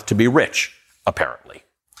smart enough to be rich, apparently.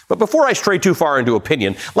 But before I stray too far into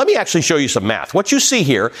opinion, let me actually show you some math. What you see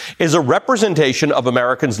here is a representation of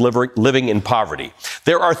Americans living in poverty.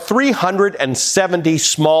 There are 370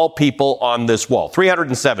 small people on this wall,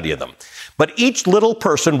 370 of them. But each little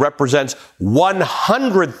person represents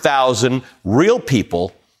 100,000 real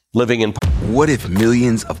people living in poverty. What if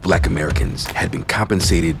millions of Black Americans had been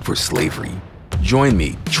compensated for slavery? Join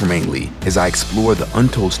me, Tremaine Lee, as I explore the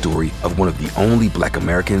untold story of one of the only Black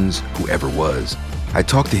Americans who ever was. I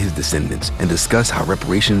talk to his descendants and discuss how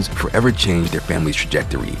reparations forever changed their family's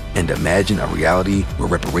trajectory and imagine a reality where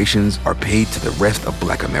reparations are paid to the rest of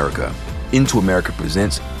Black America. Into America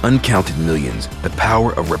presents Uncounted Millions, The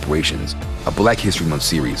Power of Reparations, a Black History Month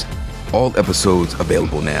series. All episodes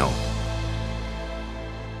available now.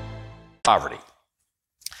 Poverty.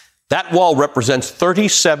 That wall represents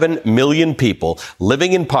 37 million people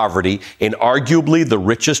living in poverty in arguably the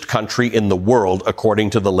richest country in the world,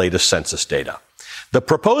 according to the latest census data. The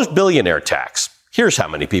proposed billionaire tax, here's how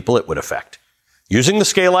many people it would affect. Using the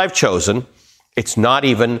scale I've chosen, it's not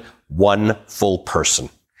even one full person.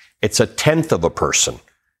 It's a tenth of a person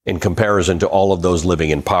in comparison to all of those living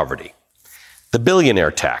in poverty. The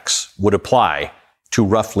billionaire tax would apply to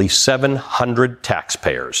roughly 700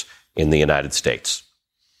 taxpayers in the United States.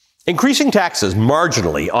 Increasing taxes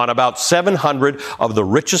marginally on about 700 of the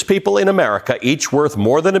richest people in America, each worth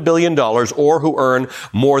more than $1 billion or who earn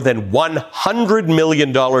more than $100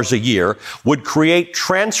 million a year, would create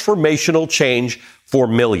transformational change for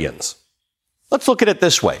millions. Let's look at it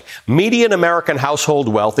this way. Median American household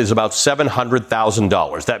wealth is about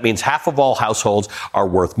 $700,000. That means half of all households are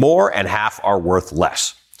worth more and half are worth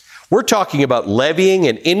less. We're talking about levying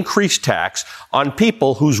an increased tax on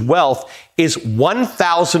people whose wealth is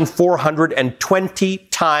 1,420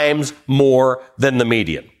 times more than the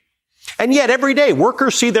median. And yet every day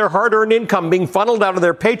workers see their hard-earned income being funneled out of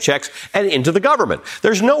their paychecks and into the government.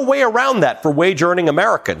 There's no way around that for wage-earning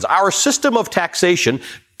Americans. Our system of taxation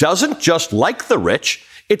doesn't just like the rich.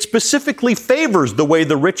 It specifically favors the way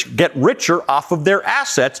the rich get richer off of their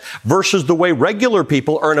assets versus the way regular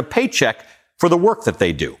people earn a paycheck for the work that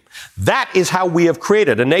they do. That is how we have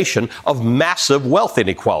created a nation of massive wealth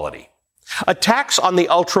inequality. A tax on the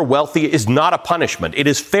ultra-wealthy is not a punishment. It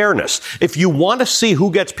is fairness. If you want to see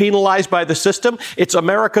who gets penalized by the system, it's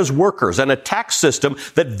America's workers and a tax system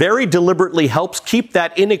that very deliberately helps keep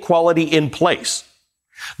that inequality in place.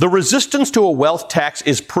 The resistance to a wealth tax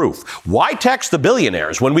is proof. Why tax the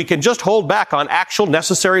billionaires when we can just hold back on actual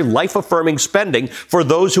necessary life-affirming spending for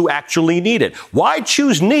those who actually need it? Why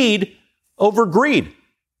choose need over greed?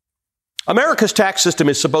 America's tax system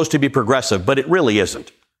is supposed to be progressive, but it really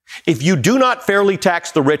isn't. If you do not fairly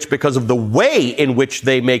tax the rich because of the way in which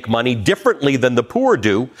they make money differently than the poor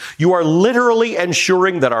do, you are literally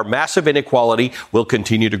ensuring that our massive inequality will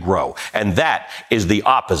continue to grow. And that is the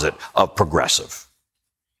opposite of progressive.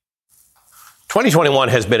 2021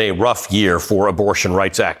 has been a rough year for abortion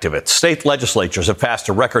rights activists. State legislatures have passed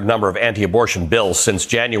a record number of anti-abortion bills since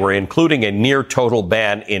January, including a near-total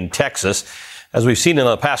ban in Texas. As we've seen in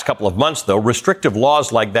the past couple of months, though, restrictive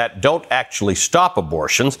laws like that don't actually stop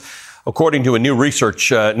abortions. According to a new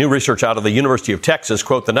research out of the University of Texas,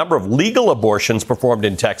 quote, the number of legal abortions performed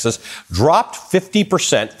in Texas dropped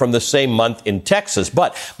 50% from the same month in Texas.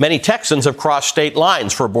 But many Texans have crossed state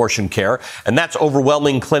lines for abortion care, and that's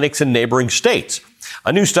overwhelming clinics in neighboring states.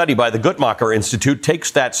 A new study by the Guttmacher Institute takes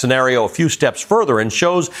that scenario a few steps further and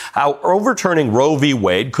shows how overturning Roe v.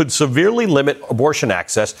 Wade could severely limit abortion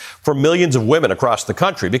access for millions of women across the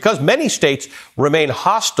country. Because many states remain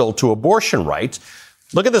hostile to abortion rights,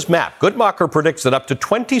 look at this map. Guttmacher predicts that up to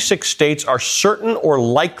 26 states are certain or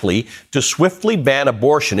likely to swiftly ban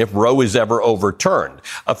abortion if Roe is ever overturned,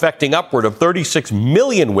 affecting upward of 36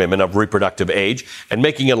 million women of reproductive age and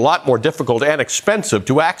making it a lot more difficult and expensive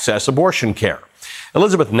to access abortion care.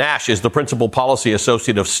 Elizabeth Nash is the principal policy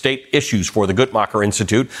associate of state issues for the Guttmacher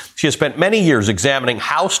Institute. She has spent many years examining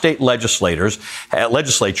how state legislatures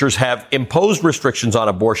have imposed restrictions on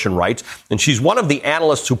abortion rights, and she's one of the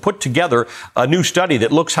analysts who put together a new study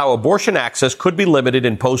that looks how abortion access could be limited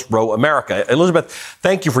in post-Roe America. Elizabeth,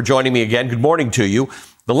 thank you for joining me again. Good morning to you.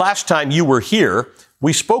 The last time you were here,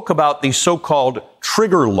 we spoke about these so-called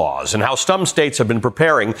trigger laws and how some states have been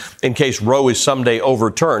preparing in case Roe is someday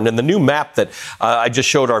overturned. And the new map that I just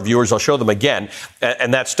showed our viewers, I'll show them again,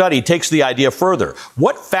 and that study takes the idea further.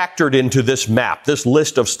 What factored into this map, this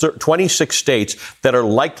list of 26 states that are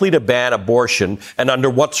likely to ban abortion, and under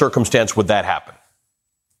what circumstance would that happen?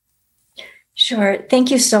 Sure. Thank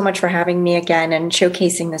you so much for having me again and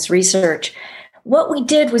showcasing this research. What we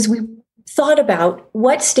did was we thought about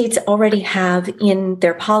what states already have in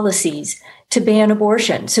their policies to ban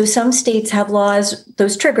abortion. So some states have laws,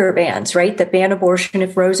 those trigger bans, right, that ban abortion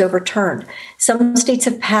if Roe's overturned. Some states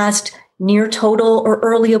have passed near total or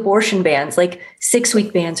early abortion bans, like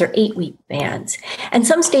 6-week bans or 8-week bans. And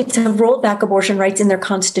some states have rolled back abortion rights in their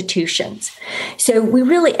constitutions. So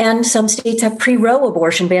and some states have pre-Roe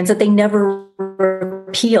abortion bans that they never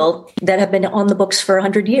repealed that have been on the books for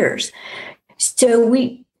 100 years. So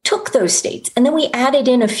we took those states and then we added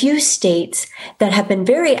in a few states that have been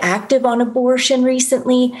very active on abortion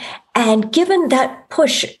recently. And given that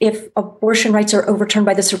push, if abortion rights are overturned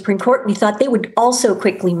by the Supreme Court, we thought they would also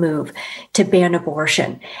quickly move to ban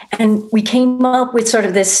abortion. And we came up with sort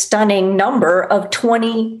of this stunning number of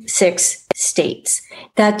 26 states.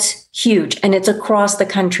 That's huge. And it's across the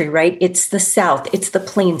country, right? It's the South, it's the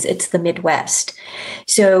Plains, it's the Midwest.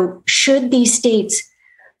 So should these states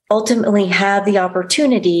ultimately have the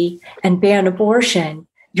opportunity and ban abortion,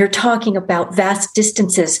 you're talking about vast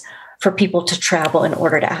distances for people to travel in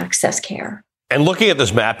order to access care. And looking at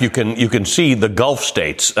this map, you can see the Gulf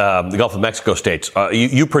states, the Gulf of Mexico states.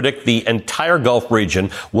 You predict the entire Gulf region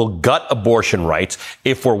will gut abortion rights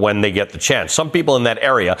if or when they get the chance. Some people in that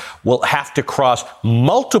area will have to cross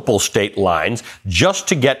multiple state lines just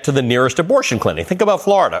to get to the nearest abortion clinic. Think about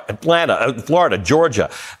Florida, Florida, Georgia,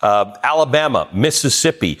 Alabama,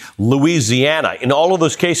 Mississippi, Louisiana. In all of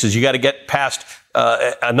those cases, you got to get past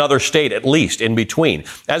another state, at least, in between.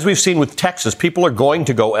 As we've seen with Texas, people are going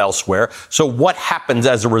to go elsewhere. So what happens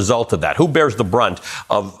as a result of that? Who bears the brunt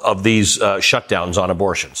of these shutdowns on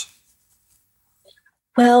abortions?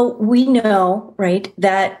 Well, we know, right,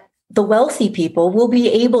 that the wealthy people will be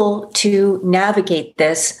able to navigate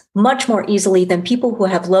this much more easily than people who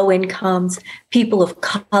have low incomes, people of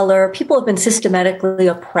color, people who have been systematically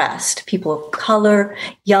oppressed, people of color,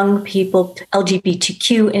 young people,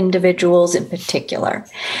 LGBTQ individuals in particular.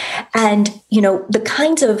 And, the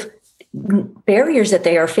kinds of barriers that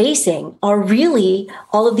they are facing are really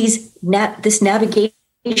all of these, this navigation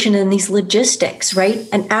and these logistics, right?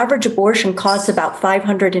 An average abortion costs about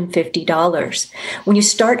 $550. When you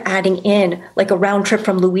start adding in, like a round trip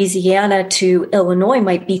from Louisiana to Illinois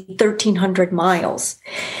might be 1,300 miles.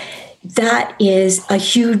 That is a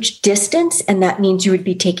huge distance, and that means you would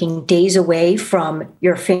be taking days away from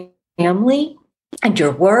your family and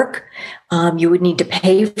your work. You would need to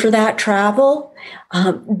pay for that travel.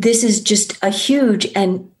 This is just a huge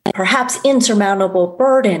and perhaps insurmountable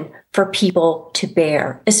burden for people to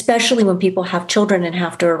bear, especially when people have children and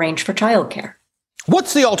have to arrange for childcare.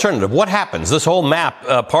 What's the alternative? What happens? This whole map,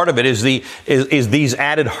 part of it is these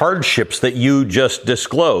added hardships that you just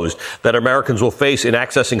disclosed that Americans will face in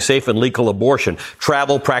accessing safe and legal abortion,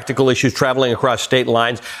 travel, practical issues, traveling across state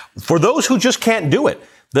lines. For those who just can't do it,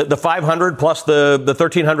 the 500 plus the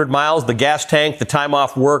 1,300 miles, the gas tank, the time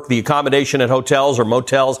off work, the accommodation at hotels or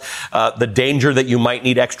motels, the danger that you might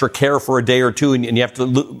need extra care for a day or two and you have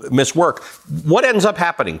to miss work. What ends up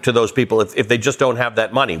happening to those people if they just don't have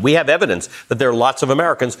that money? We have evidence that there are lots of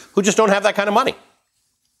Americans who just don't have that kind of money.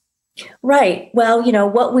 Right. Well,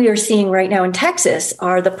 what we are seeing right now in Texas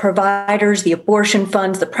are the providers, the abortion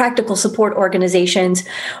funds, the practical support organizations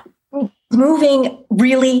moving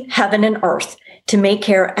really heaven and earth to make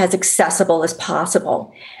care as accessible as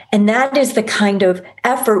possible. And that is the kind of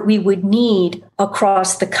effort we would need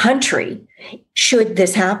across the country should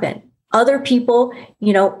this happen. Other people,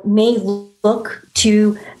 may look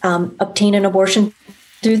to obtain an abortion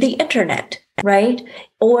through the internet, right?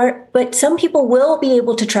 But some people will be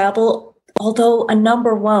able to travel, although a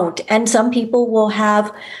number won't. And some people will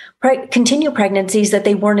have continue pregnancies that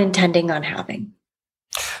they weren't intending on having.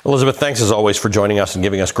 Elizabeth, thanks as always for joining us and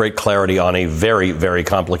giving us great clarity on a very, very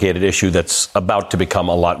complicated issue that's about to become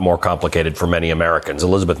a lot more complicated for many Americans.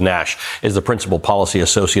 Elizabeth Nash is the Principal Policy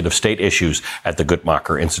Associate of State Issues at the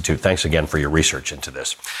Guttmacher Institute. Thanks again for your research into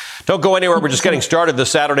this. Don't go anywhere. We're just getting started this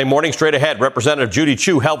Saturday morning. Straight ahead, Representative Judy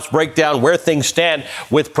Chu helps break down where things stand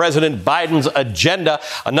with President Biden's agenda.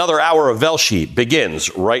 Another hour of Velshi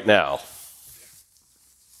begins right now.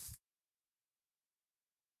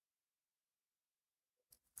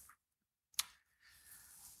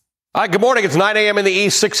 Hi, good morning. It's 9 a.m. in the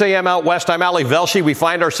east, 6 a.m. out west. I'm Ali Velshi. We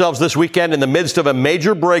find ourselves this weekend in the midst of a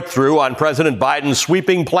major breakthrough on President Biden's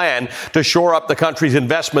sweeping plan to shore up the country's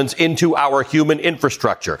investments into our human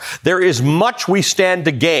infrastructure. There is much we stand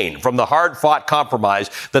to gain from the hard-fought compromise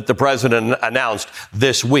that the president announced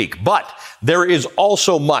this week. But there is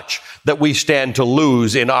also much that we stand to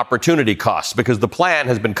lose in opportunity costs because the plan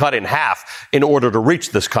has been cut in half in order to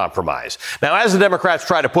reach this compromise. Now, as the Democrats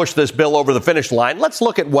try to push this bill over the finish line, let's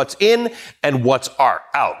look at what's in and what's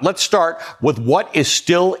out. Let's start with what is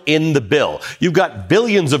still in the bill. You've got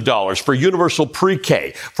billions of dollars for universal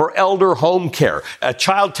pre-K, for elder home care, a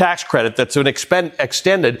child tax credit that's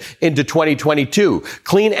extended into 2022,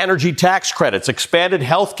 clean energy tax credits, expanded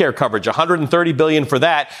health care coverage, $130 billion for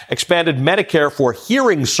that, expanded Medicare for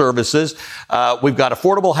hearing services. We've got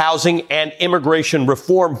affordable housing and immigration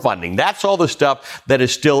reform funding. That's all the stuff that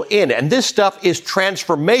is still in. And this stuff is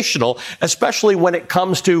transformational, especially when it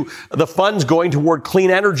comes to the funds going toward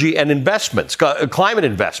clean energy and investments, climate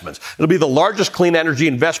investments. It'll be the largest clean energy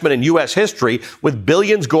investment in U.S. history, with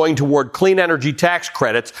billions going toward clean energy tax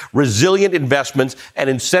credits, resilient investments, and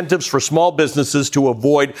incentives for small businesses to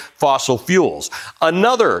avoid fossil fuels.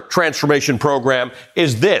 Another transformation program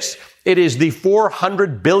is this. It is the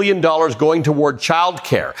 $400 billion going toward child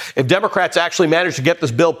care. If Democrats actually manage to get this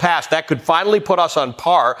bill passed, that could finally put us on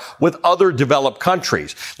par with other developed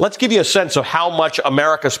countries. Let's give you a sense of how much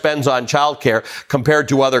America spends on child care compared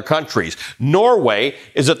to other countries. Norway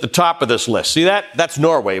is at the top of this list. See that? That's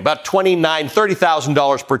Norway, about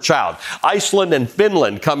 $30,000 per child. Iceland and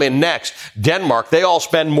Finland come in next. Denmark, they all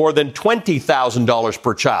spend more than $20,000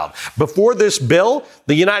 per child. Before this bill,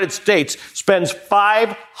 the United States spends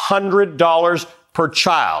 $500 per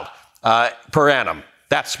child per annum.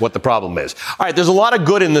 That's what the problem is. All right, there's a lot of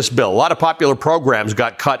good in this bill. A lot of popular programs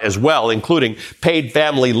got cut as well, including paid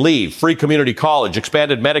family leave, free community college,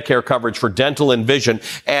 expanded Medicare coverage for dental and vision,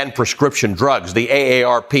 and prescription drugs. The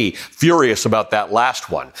AARP, furious about that last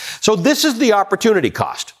one. So this is the opportunity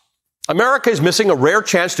cost. America is missing a rare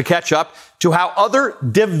chance to catch up to how other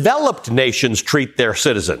developed nations treat their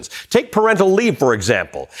citizens. Take parental leave, for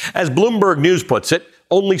example. As Bloomberg News puts it,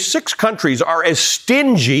 only 6 countries are as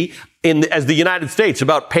stingy as the United States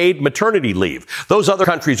about paid maternity leave. Those other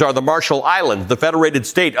countries are the Marshall Islands, the Federated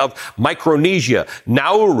State of Micronesia,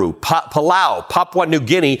 Nauru, Palau, Papua New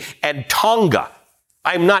Guinea, and Tonga.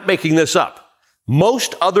 I'm not making this up.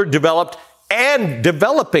 Most other developed and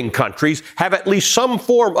developing countries have at least some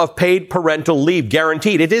form of paid parental leave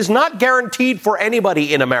guaranteed. It is not guaranteed for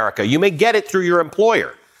anybody in America. You may get it through your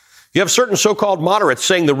employer. You have certain so-called moderates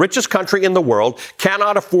saying the richest country in the world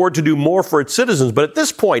cannot afford to do more for its citizens. But at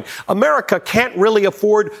this point, America can't really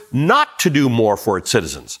afford not to do more for its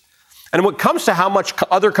citizens. And when it comes to how much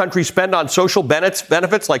other countries spend on social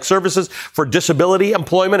benefits like services for disability,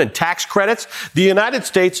 employment, and tax credits, the United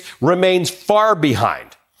States remains far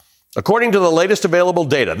behind. According to the latest available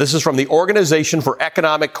data, this is from the Organization for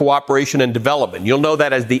Economic Cooperation and Development. You'll know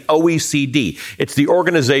that as the OECD. It's the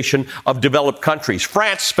Organization of Developed Countries.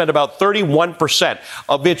 France spent about 31%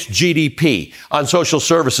 of its GDP on social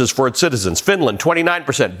services for its citizens. Finland,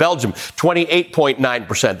 29%. Belgium,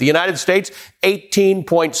 28.9%. The United States,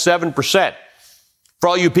 18.7%. For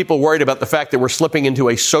all you people worried about the fact that we're slipping into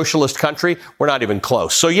a socialist country, we're not even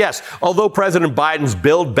close. So yes, although President Biden's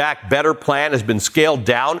Build Back Better plan has been scaled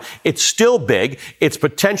down, it's still big. It's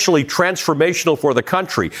potentially transformational for the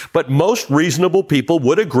country. But most reasonable people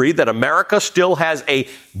would agree that America still has a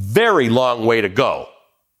very long way to go.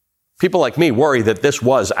 People like me worry that this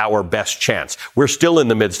was our best chance. We're still in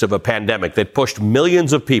the midst of a pandemic that pushed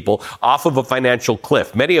millions of people off of a financial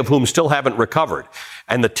cliff, many of whom still haven't recovered.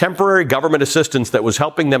 And the temporary government assistance that was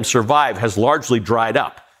helping them survive has largely dried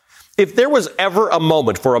up. If there was ever a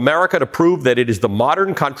moment for America to prove that it is the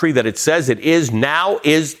modern country that it says it is, now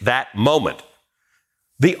is that moment.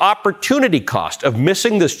 The opportunity cost of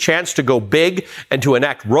missing this chance to go big and to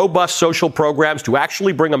enact robust social programs to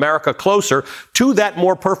actually bring America closer to that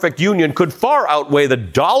more perfect union could far outweigh the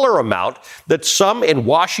dollar amount that some in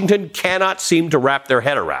Washington cannot seem to wrap their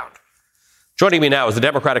head around. Joining me now is the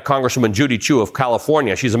Democratic Congresswoman Judy Chu of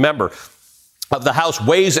California. She's a member of the House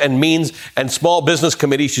Ways and Means and Small Business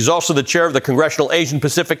Committee. She's also the chair of the Congressional Asian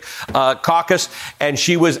Pacific Caucus, and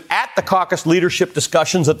she was at the caucus leadership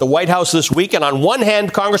discussions at the White House this week. And on one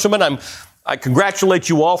hand, Congresswoman, I congratulate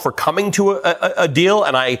you all for coming to a deal,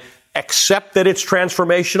 and I accept that it's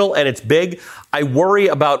transformational and it's big. I worry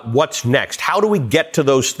about what's next. How do we get to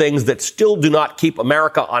those things that still do not keep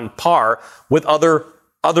America on par with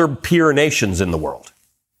other peer nations in the world?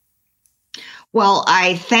 Well,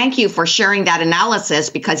 I thank you for sharing that analysis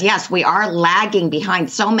because, yes, we are lagging behind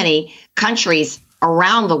so many countries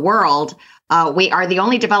around the world. We are the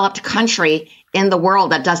only developed country in the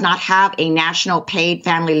world that does not have a national paid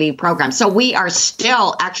family leave program. So we are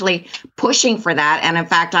still actually pushing for that. And in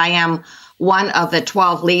fact, I am one of the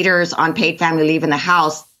 12 leaders on paid family leave in the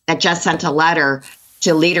House that just sent a letter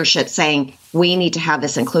to leadership saying we need to have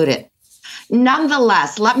this included.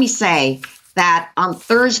 Nonetheless, let me say that on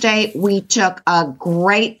Thursday, we took a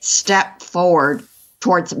great step forward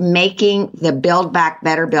towards making the Build Back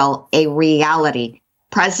Better bill a reality.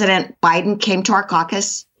 President Biden came to our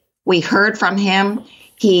caucus. We heard from him.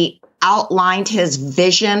 He outlined his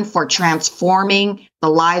vision for transforming the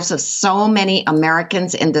lives of so many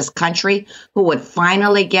Americans in this country who would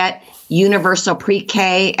finally get universal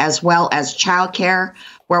pre-K as well as childcare,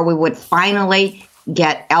 where we would finally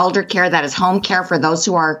get elder care, that is home care for those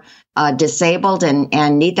who are disabled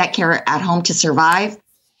and need that care at home to survive.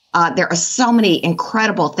 There are so many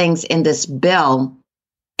incredible things in this bill.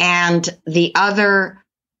 And the other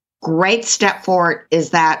great step forward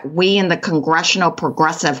is that we in the Congressional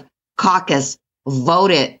Progressive Caucus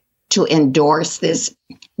voted to endorse this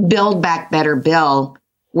Build Back Better bill,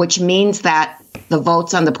 which means that the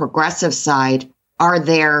votes on the progressive side are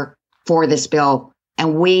there for this bill.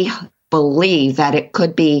 And we believe that it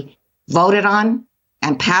could be voted on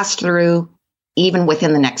and passed through even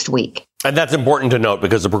within the next week. And that's important to note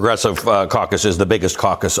because the Progressive Caucus is the biggest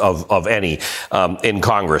caucus of any in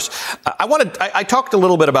Congress. I talked a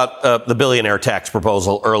little bit about the billionaire tax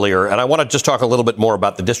proposal earlier, and I want to just talk a little bit more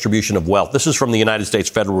about the distribution of wealth. This is from the United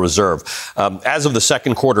States Federal Reserve. As of the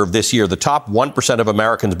second quarter of this year, the top 1% of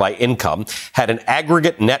Americans by income had an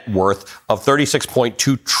aggregate net worth of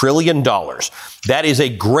 $36.2 trillion. That is a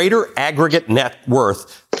greater aggregate net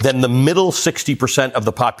worth than the middle 60% of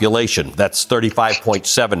the population. That's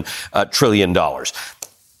 $35.7 trillion.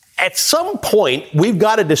 At some point, we've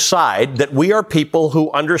got to decide that we are people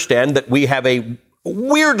who understand that we have a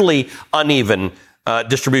weirdly uneven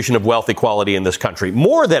distribution of wealth equality in this country,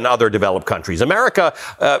 more than other developed countries. America,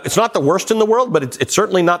 it's not the worst in the world, but it's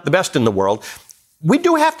certainly not the best in the world. We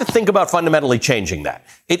do have to think about fundamentally changing that.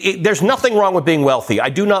 There's nothing wrong with being wealthy. I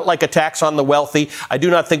do not like a tax on the wealthy. I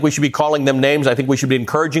do not think we should be calling them names. I think we should be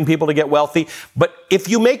encouraging people to get wealthy. But if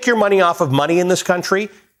you make your money off of money in this country,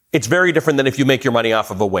 it's very different than if you make your money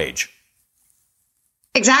off of a wage.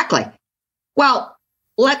 Exactly. Well,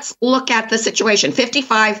 let's look at the situation.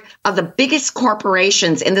 55 of the biggest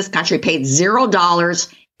corporations in this country paid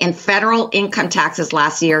 $0 in federal income taxes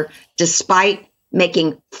last year, despite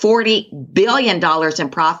making $40 billion in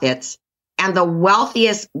profits, and the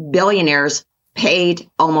wealthiest billionaires paid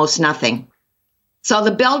almost nothing. So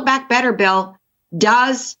the Build Back Better bill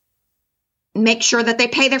does make sure that they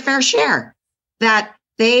pay their fair share, that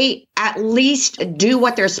they at least do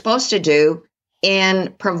what they're supposed to do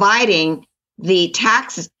in providing the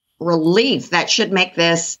tax relief that should make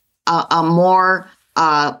this a more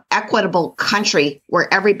equitable country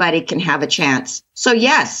where everybody can have a chance. So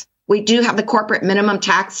yes, we do have the corporate minimum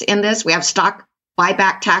tax in this. We have stock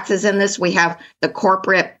buyback taxes in this. We have the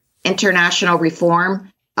corporate international reform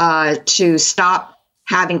to stop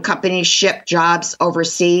having companies ship jobs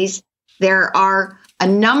overseas. There are a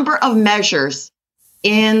number of measures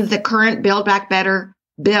in the current Build Back Better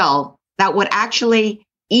bill that would actually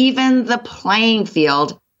even the playing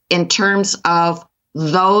field in terms of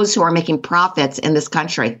those who are making profits in this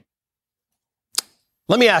country.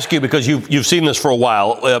 Let me ask you, because you've seen this for a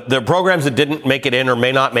while, there are programs that didn't make it in or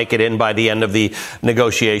may not make it in by the end of the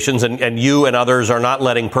negotiations, and you and others are not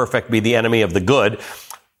letting perfect be the enemy of the good.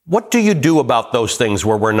 What do you do about those things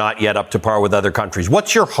where we're not yet up to par with other countries?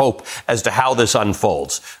 What's your hope as to how this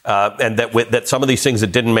unfolds, and that some of these things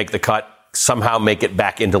that didn't make the cut somehow make it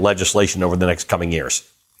back into legislation over the next coming years?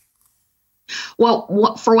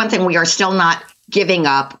 Well, for one thing, we are still not giving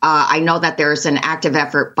up. I know that there's an active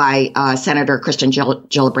effort by Senator Kirsten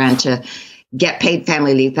Gillibrand to get paid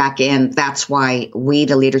family leave back in. That's why we,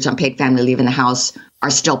 the leaders on paid family leave in the House, are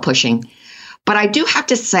still pushing. But I do have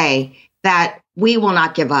to say that we will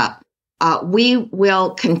not give up. We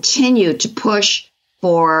will continue to push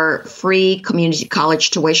for free community college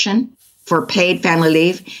tuition, for paid family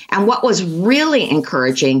leave. And what was really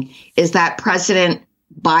encouraging is that President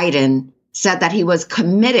Biden said that he was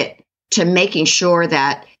committed to making sure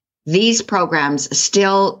that these programs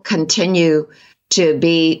still continue to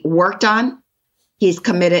be worked on. He's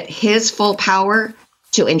committed his full power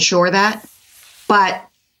to ensure that. But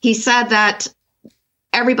he said that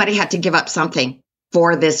everybody had to give up something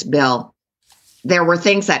for this bill. There were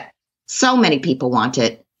things that so many people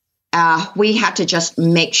wanted. We had to just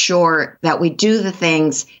make sure that we do the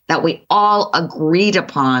things that we all agreed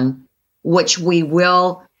upon, which we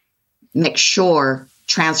will make sure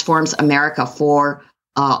transforms America for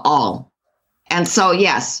all. And so,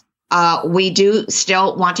 yes, we do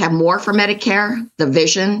still want to have more for Medicare, the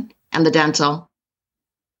vision, and the dental.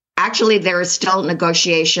 Actually, there is still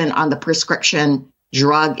negotiation on the prescription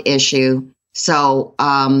drug issue. So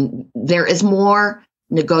there is more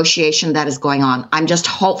negotiation that is going on. I'm just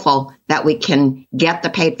hopeful that we can get the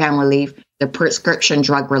paid family leave, the prescription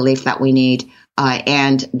drug relief that we need,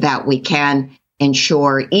 and that we can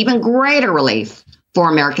ensure even greater relief for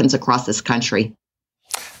Americans across this country.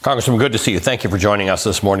 Congressman, good to see you. Thank you for joining us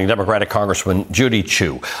this morning. Democratic Congressman Judy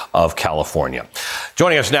Chu of California.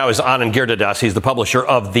 Joining us now is Anand Giridharadas. He's the publisher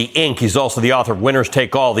of The Ink. He's also the author of Winners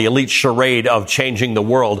Take All, the elite charade of changing the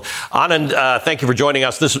world. Anand, thank you for joining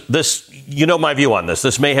us. This, you know my view on this.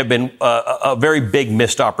 This may have been a very big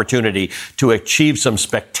missed opportunity to achieve some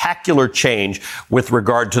spectacular change with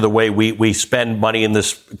regard to the way we spend money in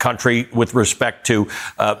this country with respect to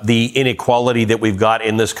the inequality that we've got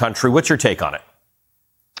in this country. What's your take on it?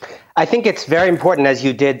 I think it's very important, as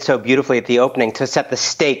you did so beautifully at the opening, to set the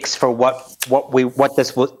stakes for what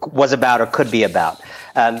this was about or could be about.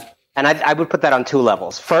 And I would put that on two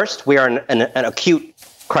levels. First, we are in an acute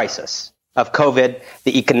crisis of COVID,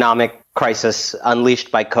 the economic crisis unleashed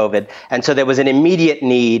by COVID. And so there was an immediate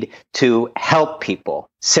need to help people,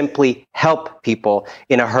 simply help people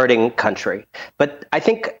in a hurting country. But I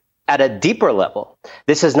think at a deeper level,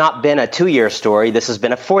 this has not been a 2-year story. This has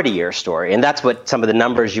been a 40-year story. And that's what some of the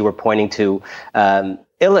numbers you were pointing to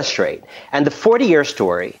illustrate. And the 40-year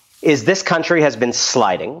story is this country has been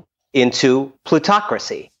sliding into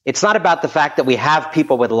plutocracy. It's not about the fact that we have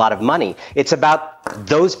people with a lot of money. It's about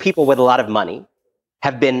those people with a lot of money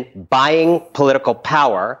have been buying political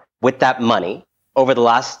power with that money over the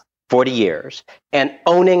last 40 years and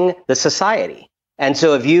owning the society. And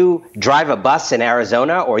so if you drive a bus in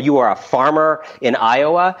Arizona, or you are a farmer in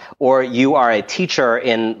Iowa, or you are a teacher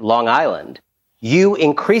in Long Island, you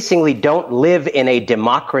increasingly don't live in a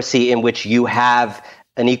democracy in which you have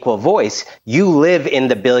an equal voice. You live in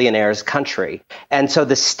the billionaire's country. And so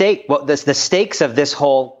the stakes of this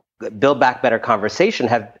whole Build Back Better conversation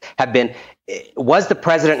have been, was the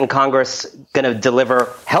president and Congress going to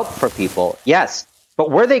deliver help for people? Yes. But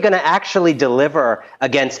were they going to actually deliver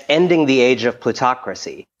against ending the age of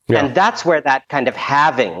plutocracy? Yeah. And that's where that kind of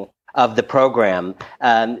halving of the program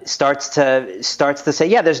starts to say,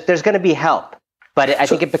 yeah, there's going to be help. But I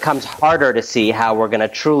think it becomes harder to see how we're going to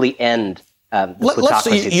truly end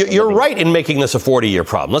you're right in making this a 40-year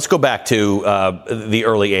problem. Let's go back to the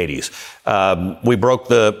early 80s. We broke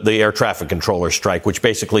the air traffic controller strike, which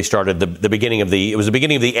basically started the beginning of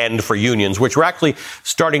the end for unions, which we're actually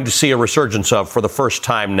starting to see a resurgence of for the first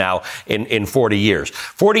time now in 40 years.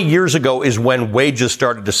 40 years ago is when wages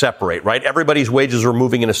started to separate, right? Everybody's wages were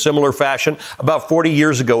moving in a similar fashion. About 40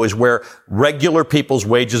 years ago is where regular people's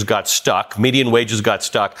wages got stuck, median wages got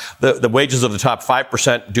stuck. The wages of the top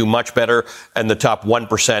 5% do much better, and the top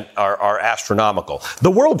 1% are astronomical. The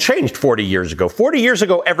world changed 40 years ago. 40 years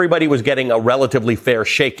ago, everybody was getting a relatively fair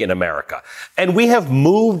shake in America. And we have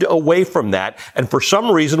moved away from that. And for some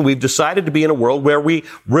reason, we've decided to be in a world where we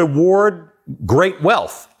reward great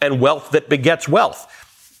wealth and wealth that begets wealth.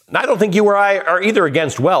 And I don't think you or I are either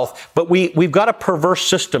against wealth, but we've got a perverse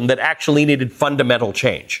system that actually needed fundamental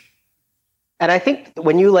change. And I think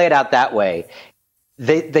when you lay it out that way,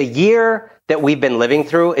 the year that we've been living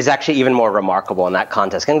through is actually even more remarkable in that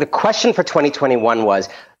context. And the question for 2021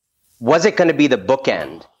 was it going to be the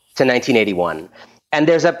bookend to 1981? And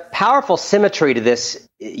there's a powerful symmetry to this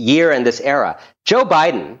year and this era. Joe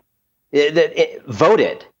Biden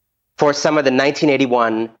voted for some of the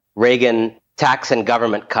 1981 Reagan tax and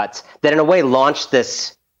government cuts that in a way launched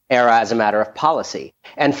this era as a matter of policy.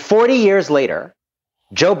 And 40 years later,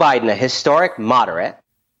 Joe Biden, a historic moderate,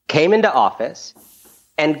 came into office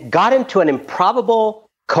and got into an improbable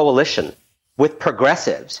coalition with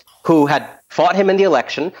progressives who had fought him in the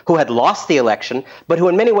election, who had lost the election, but who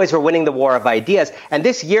in many ways were winning the war of ideas. And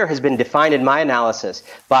this year has been defined in my analysis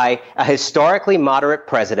by a historically moderate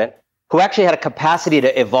president who actually had a capacity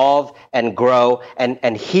to evolve and grow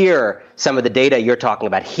and hear some of the data you're talking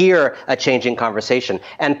about, hear a changing conversation.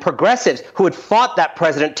 And progressives who had fought that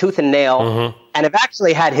president tooth and nail and have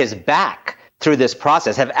actually had his back through this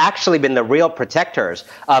process, have actually been the real protectors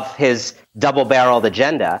of his double-barreled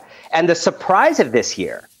agenda. And the surprise of this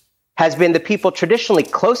year has been the people traditionally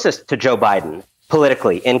closest to Joe Biden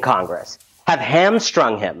politically in Congress have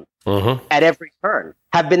hamstrung him at every turn,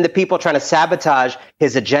 have been the people trying to sabotage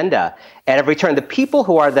his agenda at every turn. The people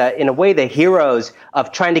who are in a way, the heroes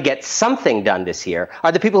of trying to get something done this year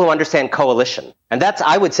are the people who understand coalition. And that's,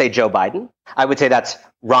 I would say, Joe Biden. I would say that's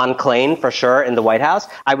Ron Klain, for sure, in the White House.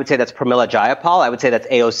 I would say that's Pramila Jayapal. I would say that's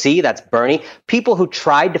AOC. That's Bernie. People who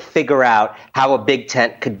tried to figure out how a big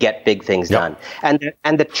tent could get big things done. And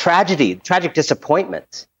the tragic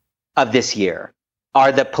disappointments of this year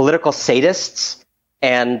are the political sadists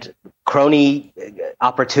and crony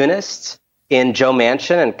opportunists in Joe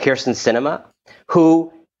Manchin and Kyrsten Sinema,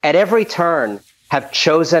 who at every turn have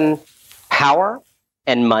chosen power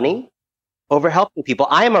and money over helping people.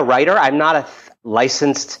 I am a writer. I'm not a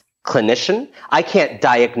licensed clinician. I can't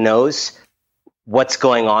diagnose what's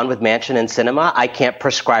going on with Manchin and Sinema. I can't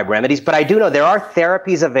prescribe remedies, but I do know there are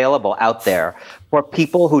therapies available out there for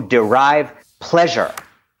people who derive pleasure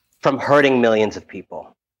from hurting millions of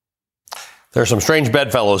people. There are some strange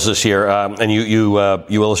bedfellows this year, and you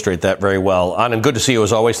illustrate that very well. Anand, good to see you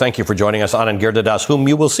as always. Thank you for joining us. Anand Giridharadas, whom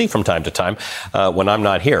you will see from time to time when I'm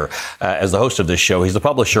not here as the host of this show. He's the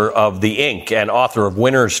publisher of The Ink and author of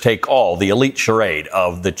Winners Take All, the elite charade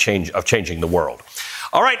of changing the world.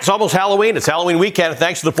 All right, it's almost Halloween. It's Halloween weekend.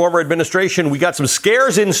 Thanks to the former administration, we got some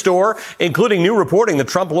scares in store, including new reporting that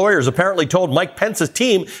Trump lawyers apparently told Mike Pence's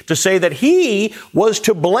team to say that he was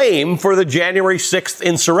to blame for the January 6th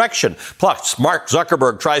insurrection. Plus, Mark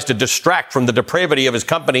Zuckerberg tries to distract from the depravity of his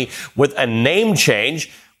company with a name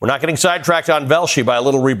change. We're not getting sidetracked on Velshi by a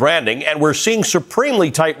little rebranding, and we're seeing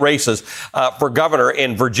supremely tight races for governor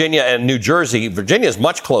in Virginia and New Jersey. Virginia is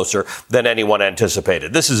much closer than anyone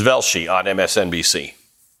anticipated. This is Velshi on MSNBC.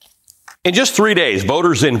 In just 3 days,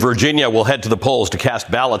 voters in Virginia will head to the polls to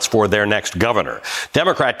cast ballots for their next governor.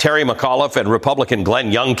 Democrat Terry McAuliffe and Republican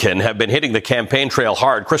Glenn Youngkin have been hitting the campaign trail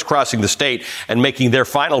hard, crisscrossing the state and making their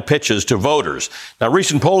final pitches to voters. Now,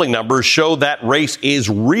 recent polling numbers show that race is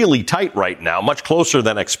really tight right now, much closer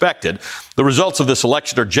than expected. The results of this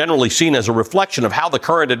election are generally seen as a reflection of how the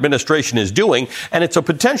current administration is doing, and it's a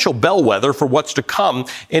potential bellwether for what's to come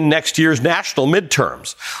in next year's national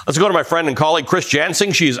midterms. Let's go to my friend and colleague, Chris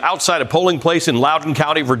Jansing. She is outside a polling place in Loudoun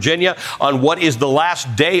County, Virginia, on what is the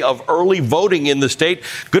last day of early voting in the state.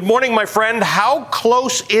 Good morning, my friend. How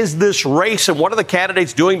close is this race, and what are the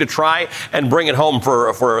candidates doing to try and bring it home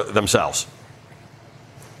for themselves?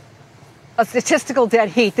 A statistical dead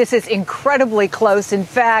heat. This is incredibly close. In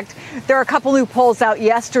fact, there are a couple new polls out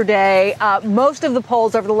yesterday. Most of the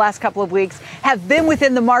polls over the last couple of weeks have been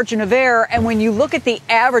within the margin of error. And when you look at the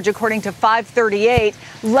average, according to 538,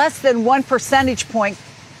 less than 1 percentage point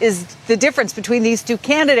is the difference between these two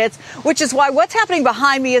candidates, which is why what's happening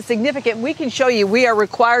behind me is significant. We can show you we are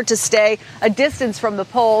required to stay a distance from the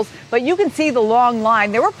polls, but you can see the long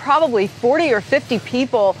line. There were probably 40 or 50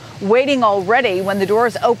 people waiting already when the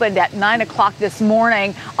doors opened at 9 o'clock this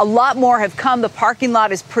morning. A lot more have come. The parking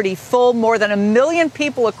lot is pretty full. More than 1 million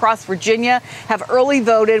people across Virginia have early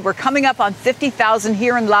voted. We're coming up on 50,000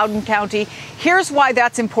 here in Loudoun County. Here's why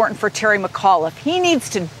that's important for Terry McAuliffe. He needs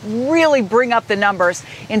to really bring up the numbers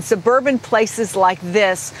in suburban places like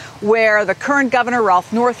this, where the current governor,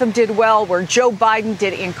 Ralph Northam, did well, where Joe Biden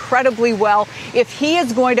did incredibly well. If he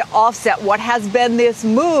is going to offset what has been this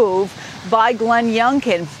move by Glenn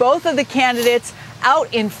Youngkin, both of the candidates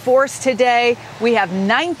out in force today. We have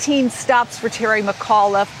 19 stops for Terry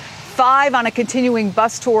McAuliffe, 5 on a continuing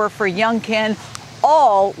bus tour for Youngkin,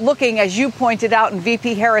 all looking, as you pointed out, and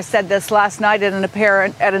VP Harris said this last night at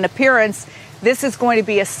an appearance, this is going to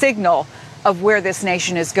be a signal of where this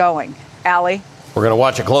nation is going. Allie? We're going to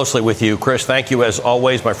watch it closely with you, Chris. Thank you, as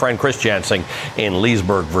always, my friend Chris Jansing in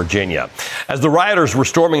Leesburg, Virginia. As the rioters were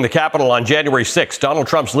storming the Capitol on January 6th, Donald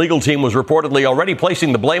Trump's legal team was reportedly already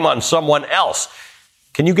placing the blame on someone else.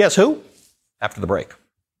 Can you guess who? After the break.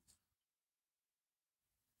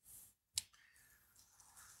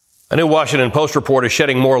 A new Washington Post report is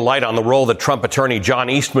shedding more light on the role that Trump attorney John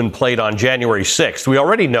Eastman played on January 6th. We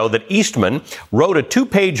already know that Eastman wrote a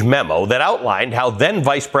 2-page memo that outlined how then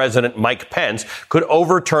Vice President Mike Pence could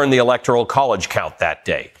overturn the Electoral College count that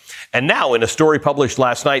day. And now, in a story published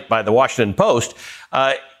last night by the Washington Post,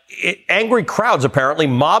 angry crowds apparently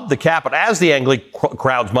mobbed the Capitol. As the angry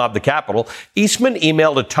crowds mobbed the Capitol, Eastman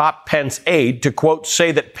emailed a top Pence aide to, quote,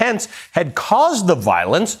 say that Pence had caused the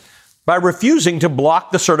violence by refusing to block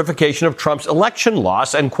the certification of Trump's election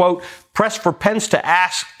loss and, quote, press for Pence to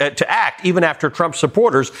act even after Trump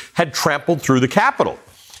supporters had trampled through the Capitol.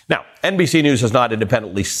 Now, NBC News has not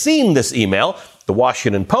independently seen this email. The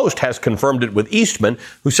Washington Post has confirmed it with Eastman,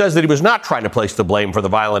 who says that he was not trying to place the blame for the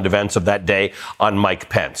violent events of that day on Mike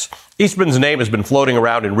Pence. Eastman's name has been floating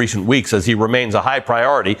around in recent weeks as he remains a high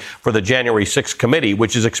priority for the January 6th committee,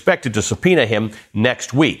 which is expected to subpoena him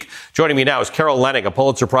next week. Joining me now is Carol Leonnig, a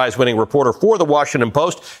Pulitzer Prize-winning reporter for the Washington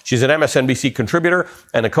Post. She's an MSNBC contributor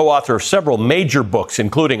and a co-author of several major books,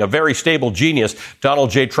 including A Very Stable Genius, Donald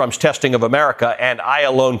J. Trump's Testing of America, and I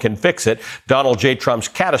Alone Can Fix It, Donald J. Trump's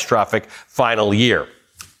Catastrophic Final Year.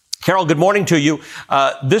 Carol, good morning to you.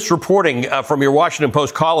 This reporting from your Washington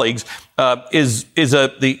Post colleagues is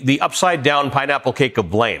the upside-down pineapple cake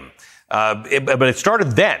of blame. But it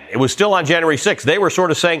started then. It was still on January 6th. They were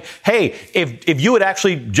sort of saying, hey, if you had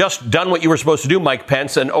actually just done what you were supposed to do, Mike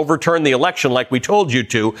Pence, and overturned the election like we told you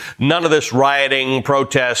to, none of this rioting,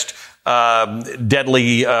 protest,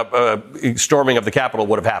 deadly storming of the Capitol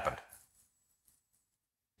would have happened.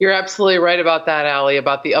 You're absolutely right about that, Allie,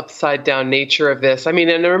 about the upside down nature of this. I mean,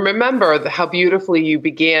 and remember how beautifully you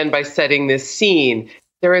began by setting this scene.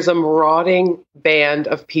 There is a marauding band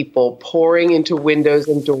of people pouring into windows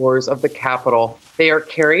and doors of the Capitol. They are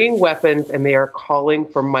carrying weapons and they are calling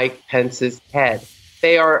for Mike Pence's head.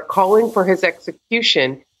 They are calling for his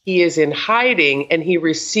execution. He is in hiding and he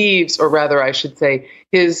receives, or rather, I should say,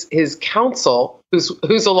 his counsel,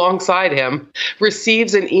 who's alongside him,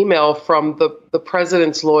 receives an email from the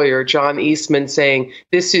president's lawyer, John Eastman, saying,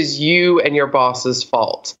 this is you and your boss's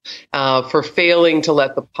fault for failing to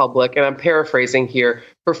let the public, and I'm paraphrasing here,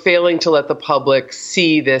 for failing to let the public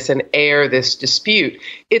see this and air this dispute.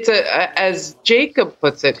 It's as Jacob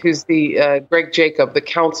puts it, who's the Greg Jacob, the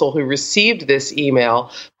counsel who received this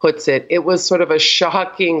email, puts it, it was sort of a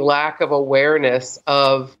shocking lack of awareness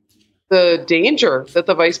of the danger that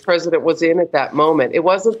the vice president was in at that moment. It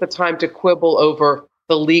wasn't the time to quibble over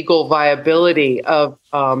the legal viability of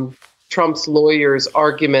Trump's lawyers'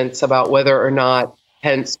 arguments about whether or not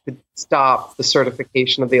Pence could stop the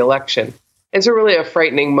certification of the election. It's really a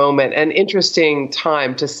frightening moment and interesting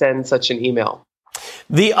time to send such an email.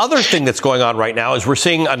 The other thing that's going on right now is we're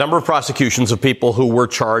seeing a number of prosecutions of people who were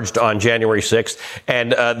charged on January 6th.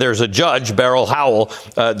 And there's a judge, Beryl Howell,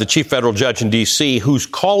 the chief federal judge in D.C., who's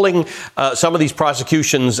calling some of these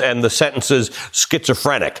prosecutions and the sentences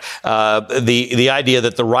schizophrenic. The idea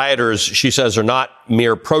that the rioters, she says, are not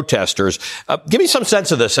mere protesters. Give me some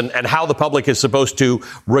sense of this and how the public is supposed to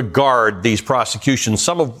regard these prosecutions.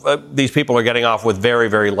 Some of these people are getting off with very,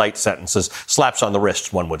 very light sentences, slaps on the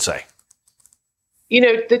wrists, one would say. You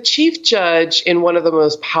know, the chief judge in one of the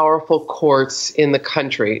most powerful courts in the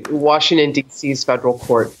country, Washington, D.C.'s federal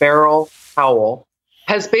court, Beryl Howell,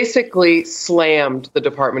 has basically slammed the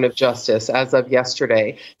Department of Justice as of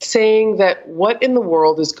yesterday, saying that what in the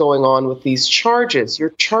world is going on with these charges?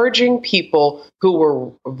 You're charging people who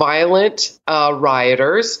were violent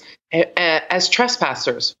rioters as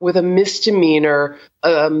trespassers with a misdemeanor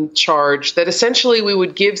charge that essentially we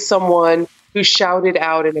would give someone who shouted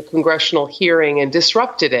out in a congressional hearing and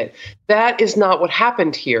disrupted it. That is not what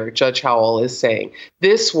happened here, Judge Howell is saying.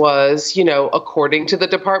 This was, according to the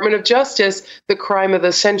Department of Justice, the crime of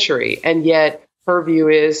the century. And yet her view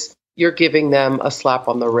is you're giving them a slap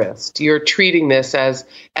on the wrist. You're treating this as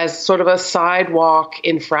sort of a sidewalk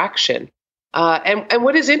infraction. And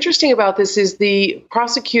what is interesting about this is the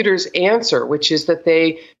prosecutor's answer, which is that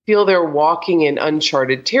they feel they're walking in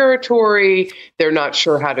uncharted territory. They're not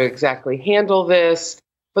sure how to exactly handle this.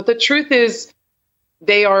 But the truth is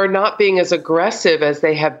they are not being as aggressive as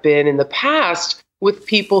they have been in the past with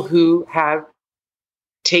people who have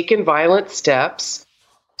taken violent steps,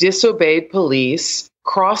 disobeyed police,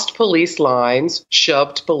 crossed police lines,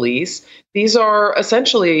 shoved police. These are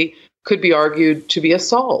essentially, could be argued to be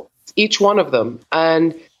assault. Each one of them.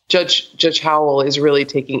 And Judge Howell is really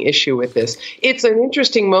taking issue with this. It's an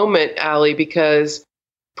interesting moment, Allie, because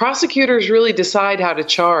prosecutors really decide how to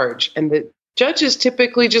charge. And the judges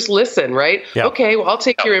typically just listen, right? Yeah. Okay, well, I'll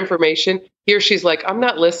take your information. Here she's like, I'm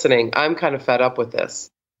not listening. I'm kind of fed up with this.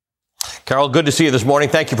 Carol, good to see you this morning.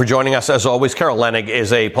 Thank you for joining us. As always, Carol Leonnig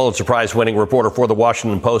is a Pulitzer Prize-winning reporter for The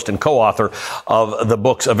Washington Post and co-author of the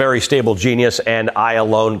books A Very Stable Genius and I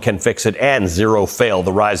Alone Can Fix It and Zero Fail,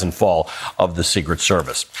 The Rise and Fall of the Secret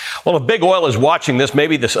Service. Well, if big oil is watching this,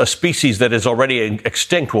 maybe a species that is already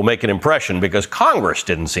extinct will make an impression because Congress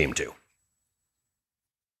didn't seem to.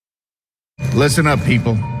 Listen up,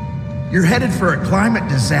 people. You're headed for a climate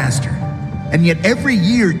disaster. And yet every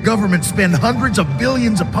year, governments spend hundreds of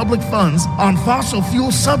billions of public funds on fossil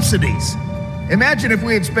fuel subsidies. Imagine if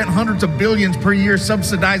we had spent hundreds of billions per year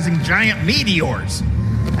subsidizing giant meteors.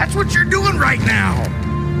 That's what you're doing right now.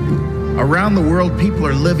 Around the world, people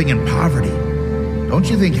are living in poverty. Don't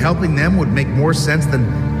you think helping them would make more sense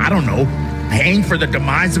than, I don't know, paying for the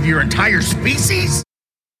demise of your entire species?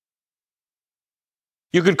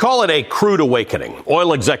 You could call it a crude awakening.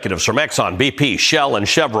 Oil executives from Exxon, BP, Shell, and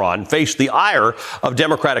Chevron faced the ire of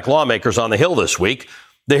Democratic lawmakers on the Hill this week.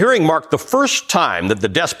 The hearing marked the first time that the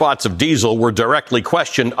despots of diesel were directly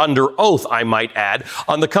questioned under oath, I might add,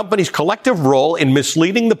 on the company's collective role in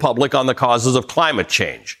misleading the public on the causes of climate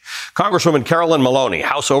change. Congresswoman Carolyn Maloney,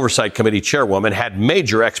 House Oversight Committee chairwoman, had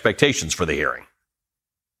major expectations for the hearing.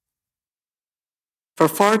 For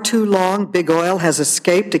far too long, big oil has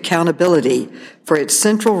escaped accountability for its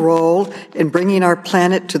central role in bringing our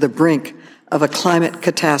planet to the brink of a climate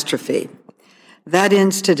catastrophe. That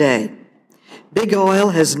ends today. Big oil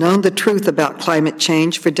has known the truth about climate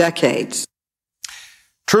change for decades.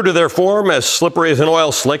 True to their form, as slippery as an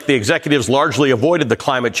oil slick, the executives largely avoided the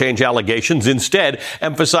climate change allegations, instead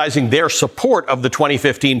emphasizing their support of the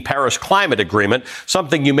 2015 Paris Climate Agreement,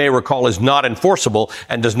 something you may recall is not enforceable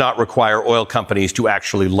and does not require oil companies to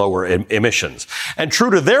actually lower emissions. And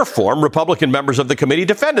true to their form, Republican members of the committee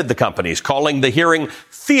defended the companies, calling the hearing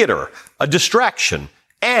theater, a distraction,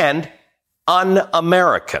 and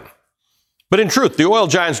un-American. But in truth, the oil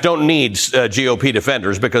giants don't need GOP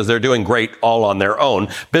defenders because they're doing great all on their own.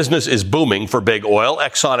 Business is booming for big oil.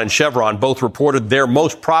 Exxon and Chevron both reported their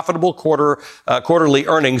most profitable quarterly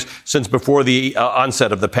earnings since before the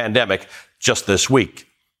onset of the pandemic just this week.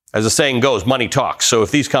 As the saying goes, money talks. So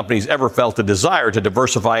if these companies ever felt a desire to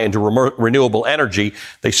diversify into renewable energy,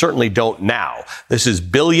 they certainly don't now. This is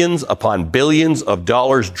billions upon billions of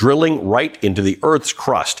dollars drilling right into the Earth's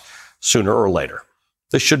crust sooner or later.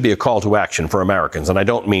 This should be a call to action for Americans, and I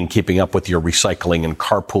don't mean keeping up with your recycling and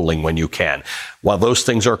carpooling when you can. While those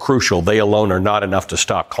things are crucial, they alone are not enough to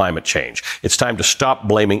stop climate change. It's time to stop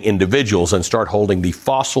blaming individuals and start holding the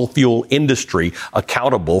fossil fuel industry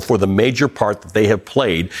accountable for the major part that they have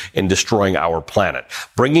played in destroying our planet.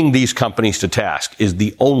 Bringing these companies to task is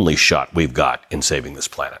the only shot we've got in saving this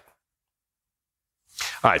planet.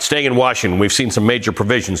 All right, staying in Washington, we've seen some major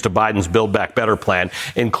provisions to Biden's Build Back Better plan,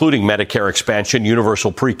 including Medicare expansion,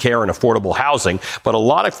 universal pre-care, and affordable housing. But a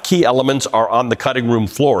lot of key elements are on the cutting room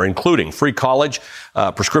floor, including free college,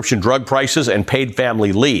 prescription drug prices, and paid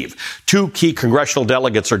family leave. Two key congressional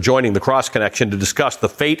delegates are joining the Cross Connection to discuss the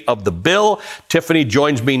fate of the bill. Tiffany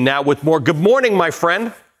joins me now with more. Good morning, my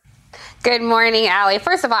friend. Good morning, Allie.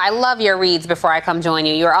 First of all, I love your reads before I come join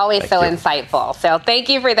you. You're always insightful. So thank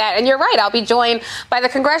you for that. And you're right. I'll be joined by the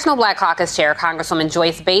Congressional Black Caucus Chair, Congresswoman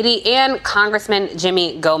Joyce Beatty, and Congressman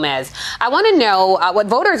Jimmy Gomez. I want to know what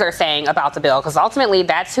voters are saying about the bill, because ultimately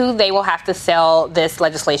that's who they will have to sell this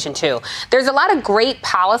legislation to. There's a lot of great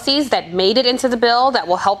policies that made it into the bill that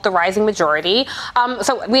will help the rising majority.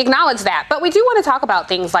 So we acknowledge that. But we do want to talk about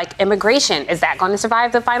things like immigration. Is that going to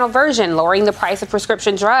survive the final version? Lowering the price of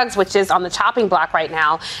prescription drugs, which is on the chopping block right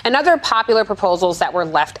now, and other popular proposals that were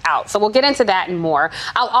left out. So we'll get into that and more.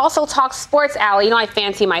 I'll also talk sports, Allie. You know, I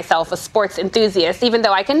fancy myself a sports enthusiast, even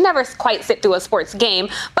though I can never quite sit through a sports game.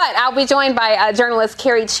 But I'll be joined by journalist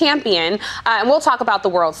Carrie Champion, and we'll talk about the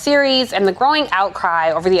World Series and the growing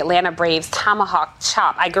outcry over the Atlanta Braves tomahawk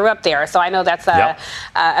chop. I grew up there, so I know that's a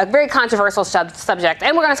very controversial subject.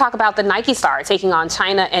 And we're going to talk about the Nike star taking on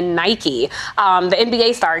China and Nike, the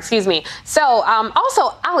NBA star, excuse me. So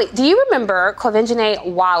also, Allie, do you remember Quvenzhané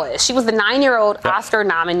Wallis? She was the 9-year-old Oscar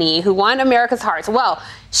nominee who won America's hearts. Well,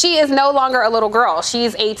 she is no longer a little girl.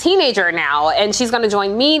 She's a teenager now, and she's going to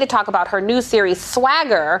join me to talk about her new series,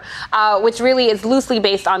 Swagger, which really is loosely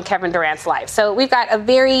based on Kevin Durant's life. So we've got a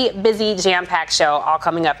very busy, jam-packed show all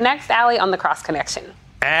coming up next, Allie, on the Cross Connection.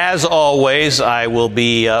 As always, I will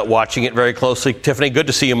be watching it very closely. Tiffany, good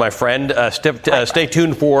to see you, my friend. Stay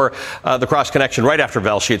tuned for the Cross Connection right after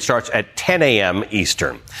Velshi. It starts at 10 a.m.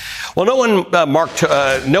 Eastern. Well, no one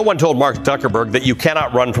told Mark Zuckerberg that you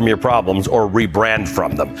cannot run from your problems or rebrand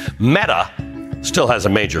from them. Meta still has a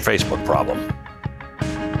major Facebook problem.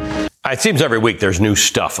 It seems every week there's new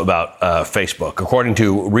stuff about Facebook. According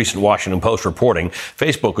to recent Washington Post reporting,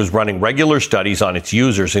 Facebook is running regular studies on its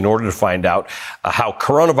users in order to find out how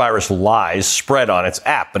coronavirus lies spread on its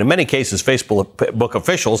app. But in many cases, Facebook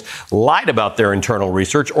officials lied about their internal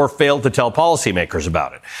research or failed to tell policymakers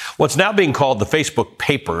about it. What's now being called the Facebook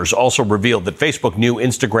Papers also revealed that Facebook knew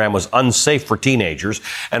Instagram was unsafe for teenagers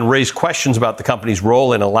and raised questions about the company's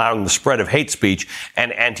role in allowing the spread of hate speech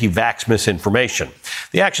and anti-vax misinformation.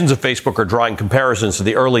 The actions of Facebook are drawing comparisons to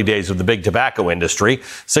the early days of the big tobacco industry.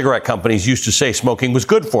 Cigarette companies used to say smoking was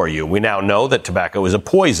good for you. We now know that tobacco is a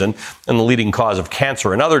poison and the leading cause of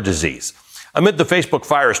cancer and other disease. Amid the Facebook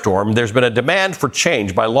firestorm, there's been a demand for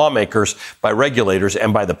change by lawmakers, by regulators,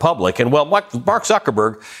 and by the public. And well, Mark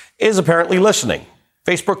Zuckerberg is apparently listening.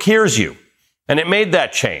 Facebook hears you, and it made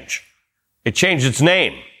that change. It changed its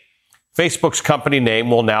name. Facebook's company name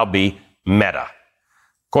will now be Meta.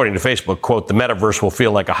 According to Facebook, quote, the metaverse will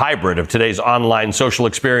feel like a hybrid of today's online social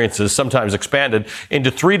experiences, sometimes expanded into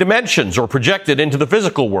 3 dimensions or projected into the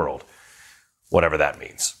physical world, whatever that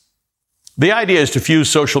means. The idea is to fuse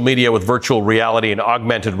social media with virtual reality and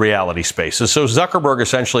augmented reality spaces. So Zuckerberg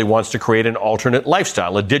essentially wants to create an alternate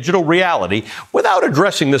lifestyle, a digital reality, without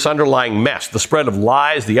addressing this underlying mess, the spread of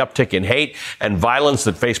lies, the uptick in hate and violence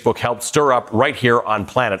that Facebook helped stir up right here on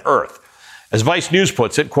planet Earth. As Vice News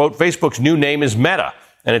puts it, quote, Facebook's new name is Meta,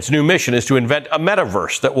 and its new mission is to invent a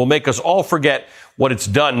metaverse that will make us all forget what it's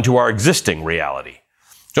done to our existing reality.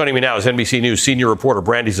 Joining me now is NBC News senior reporter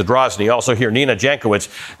Brandy Zadrozny. Also here, Nina Jankowicz,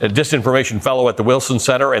 a disinformation fellow at the Wilson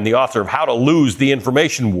Center and the author of How to Lose the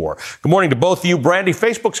Information War. Good morning to both of you. Brandy,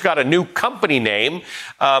 Facebook's got a new company name,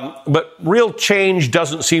 but real change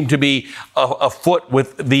doesn't seem to be afoot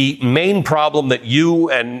with the main problem that you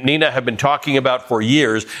and Nina have been talking about for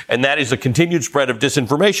years, and that is the continued spread of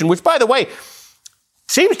disinformation, which, by the way,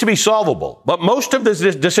 seems to be solvable. But most of this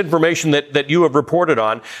disinformation that you have reported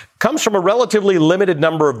on comes from a relatively limited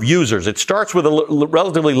number of users. It starts with a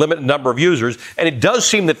relatively limited number of users, and it does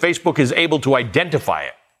seem that Facebook is able to identify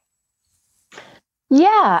it.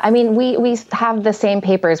 Yeah, I mean, we have the same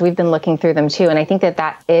papers. We've been looking through them, too. And I think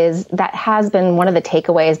that has been one of the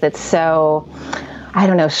takeaways that's so,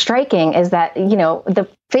 striking, is that, the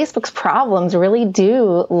Facebook's problems really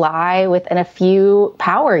do lie within a few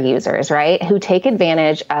power users, right, who take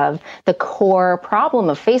advantage of the core problem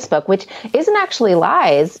of Facebook, which isn't actually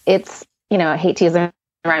lies. It's, I hate to use the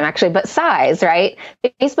rhyme actually, but size, right?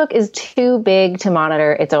 Facebook is too big to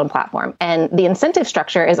monitor its own platform. And the incentive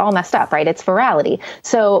structure is all messed up, right? It's virality.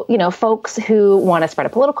 So, folks who want to spread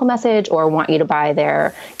a political message or want you to buy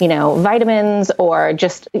their, vitamins or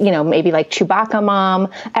just, maybe like Chewbacca mom,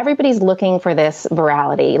 everybody's looking for this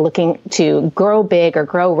virality, looking to grow big or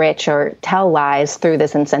grow rich or tell lies through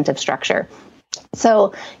this incentive structure.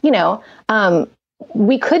 So,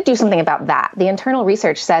 we could do something about that. The internal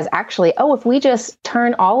research says actually, if we just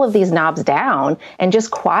turn all of these knobs down and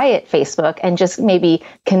just quiet Facebook and just maybe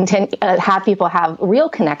have people have real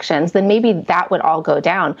connections, then maybe that would all go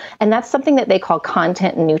down. And that's something that they call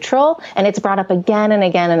content neutral. And it's brought up again and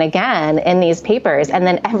again and again in these papers. And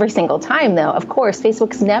then every single time, though, of course,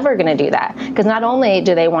 Facebook's never going to do that, because not only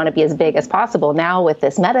do they want to be as big as possible, now with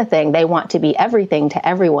this Meta thing, they want to be everything to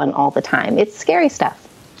everyone all the time. It's scary stuff.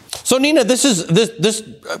 So, Nina, this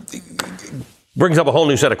brings up a whole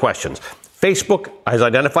new set of questions. Facebook has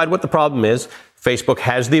identified what the problem is. Facebook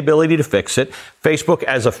has the ability to fix it. Facebook,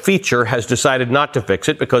 as a feature, has decided not to fix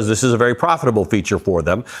it because this is a very profitable feature for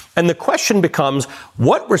them. And the question becomes,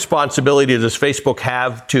 what responsibility does Facebook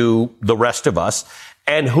have to the rest of us?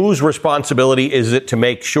 And whose responsibility is it to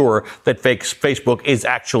make sure that Facebook is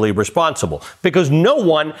actually responsible? Because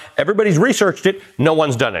everybody's researched it, no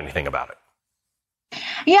one's done anything about it.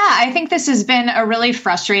 Yeah, I think this has been a really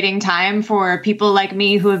frustrating time for people like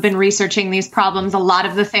me who have been researching these problems. A lot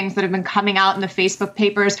of the things that have been coming out in the Facebook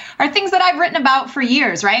papers are things that I've written about for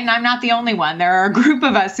years, right? And I'm not the only one. There are a group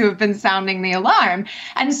of us who have been sounding the alarm.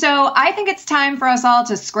 And so I think it's time for us all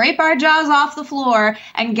to scrape our jaws off the floor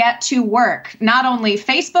and get to work. Not only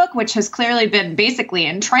Facebook, which has clearly been basically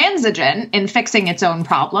intransigent in fixing its own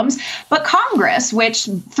problems, but Congress, which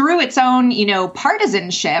through its own,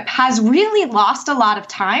 partisanship has really lost a lot of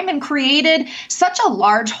time and created such a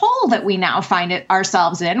large hole that we now find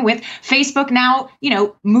ourselves in, with Facebook now,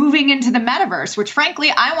 moving into the metaverse, which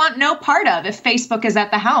frankly, I want no part of if Facebook is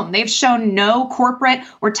at the helm. They've shown no corporate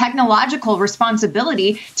or technological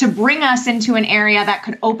responsibility to bring us into an area that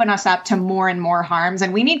could open us up to more and more harms.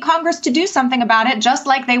 And we need Congress to do something about it, just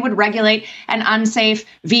like they would regulate an unsafe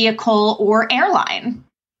vehicle or airline.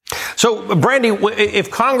 So, Brandy,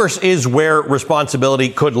 if Congress is where responsibility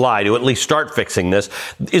could lie to at least start fixing this,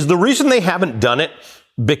 is the reason they haven't done it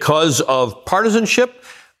because of partisanship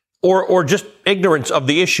or just ignorance of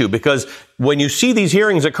the issue? Because when you see these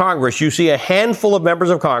hearings at Congress, you see a handful of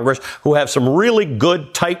members of Congress who have some really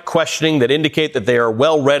good, tight questioning that indicate that they are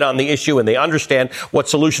well read on the issue and they understand what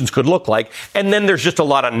solutions could look like. And then there's just a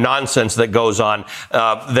lot of nonsense that goes on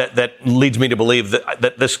that leads me to believe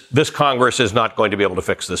that this Congress is not going to be able to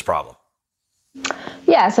fix this problem.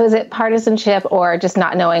 Yeah. So is it partisanship or just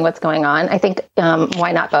not knowing what's going on? I think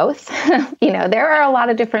why not both? There are a lot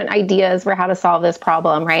of different ideas for how to solve this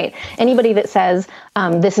problem, right? Anybody that says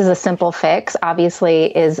this is a simple fix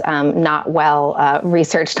obviously is not well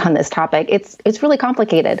researched on this topic. It's really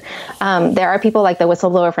complicated. There are people like the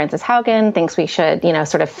whistleblower Frances Haugen thinks we should,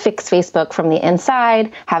 sort of fix Facebook from the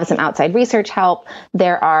inside, have some outside research help.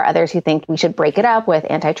 There are others who think we should break it up with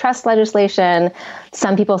antitrust legislation.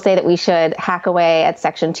 Some people say that we should hack away at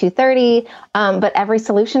Section 230, but every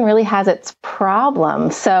solution really has its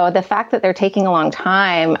problems. So the fact that they're taking a long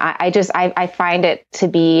time, I find it to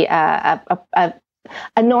be a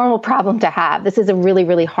normal problem to have. This is a really,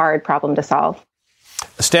 really hard problem to solve.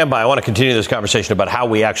 Stand by. I want to continue this conversation about how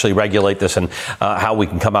we actually regulate this and how we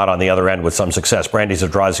can come out on the other end with some success. Brandy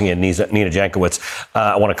Zadrozny and Nina Jankowicz.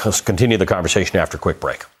 I want to continue the conversation after a quick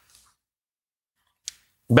break.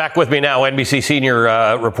 Back with me now, NBC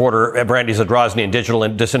senior reporter Brandy Zadrozny and digital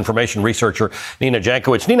and disinformation researcher Nina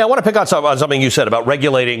Jankowicz. Nina, I want to pick up on something you said about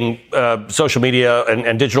regulating social media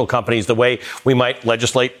and digital companies the way we might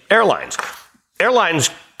legislate airlines. airlines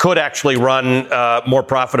could actually run more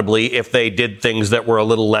profitably if they did things that were a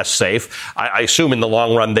little less safe. I assume in the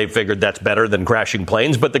long run they figured that's better than crashing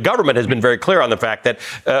planes. But the government has been very clear on the fact that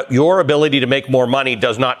your ability to make more money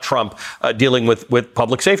does not trump dealing with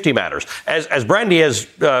public safety matters. As Brandy has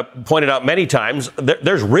pointed out many times,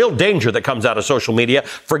 there's real danger that comes out of social media.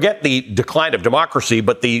 Forget the decline of democracy,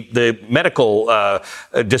 but the medical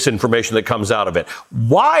disinformation that comes out of it.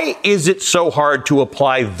 Why is it so hard to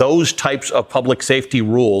apply those types of public safety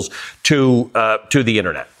rules to the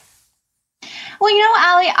internet? Well,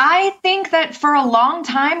 Ali, I think that for a long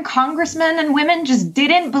time, congressmen and women just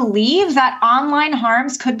didn't believe that online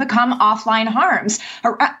harms could become offline harms.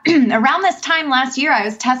 Around this time last year, I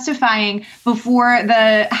was testifying before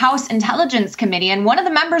the House Intelligence Committee, and one of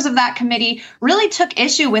the members of that committee really took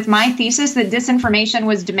issue with my thesis that disinformation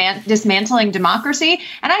was dismantling democracy.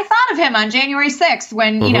 And I thought of him on January 6th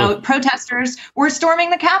when, protesters were storming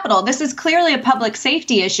the Capitol. This is clearly a public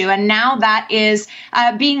safety issue, and now that is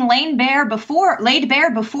being laid bare before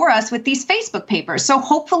us with these Facebook papers. So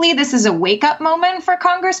hopefully this is a wake-up moment for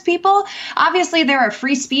Congress people. Obviously, there are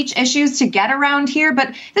free speech issues to get around here,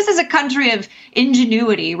 but this is a country of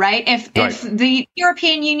ingenuity, right? If the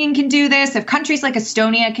European Union can do this, if countries like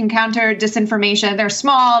Estonia can counter disinformation, they're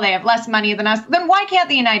small, they have less money than us, then why can't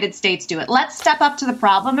the United States do it? Let's step up to the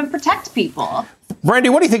problem and protect people. Brandy,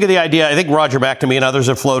 what do you think of the idea? I think Roger McNamee and others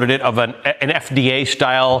have floated it of an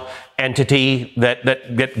FDA-style entity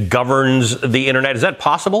that governs the internet. Is that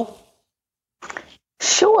possible?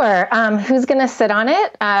 Sure. Who's going to sit on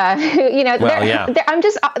it?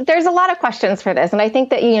 There's a lot of questions for this. And I think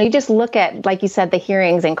that, you just look at, like you said, the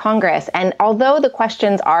hearings in Congress. And although the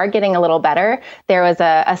questions are getting a little better, there was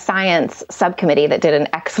a science subcommittee that did an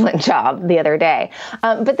excellent job the other day.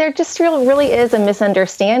 But there just really is a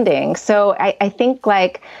misunderstanding. So I think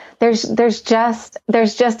there's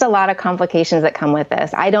just a lot of complications that come with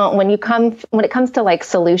this. When it comes to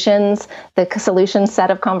solutions, the solution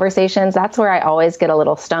set of conversations, that's where I always get a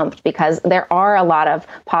little stumped, because there are a lot of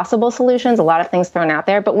possible solutions, a lot of things thrown out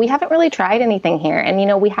there, but we haven't really tried anything here. And,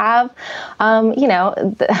 we have,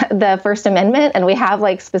 the First Amendment, and we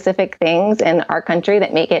have specific things in our country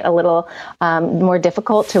that make it a little more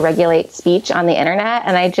difficult to regulate speech on the internet.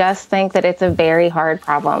 And I just think that it's a very hard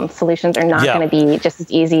problem. Solutions are not going to be just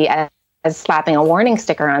as easy as slapping a warning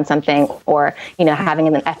sticker on something, or, having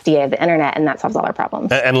an FDA of the internet, and that solves all our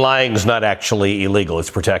problems. And lying's not actually illegal.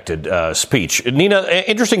 It's protected speech. Nina,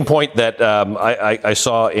 interesting point that I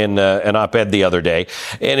saw in an op-ed the other day,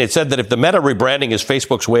 and it said that if the Meta rebranding is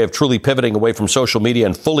Facebook's way of truly pivoting away from social media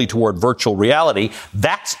and fully toward virtual reality,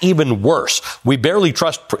 that's even worse. We barely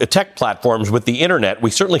trust tech platforms with the internet.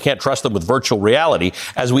 We certainly can't trust them with virtual reality.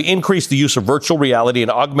 As we increase the use of virtual reality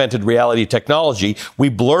and augmented reality technology, we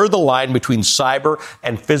blur the line between cyber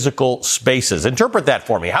and physical spaces. Interpret that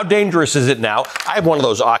for me. How dangerous is it now? I have one of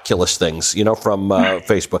those Oculus things, from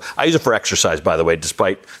Facebook. I use it for exercise, by the way,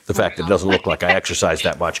 despite the fact that it doesn't look like I exercise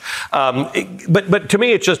that much. But to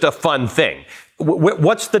me, it's just a fun thing.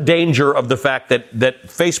 What's the danger of the fact that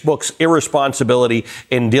Facebook's irresponsibility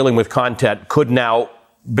in dealing with content could now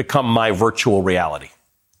become my virtual reality?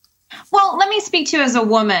 Well, let me speak to you as a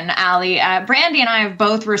woman, Ali. Brandy and I have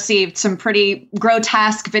both received some pretty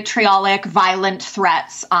grotesque, vitriolic, violent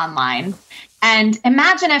threats online. And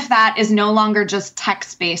imagine if that is no longer just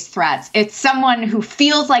text-based threats. It's someone who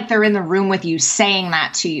feels like they're in the room with you, saying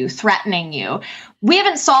that to you, threatening you. We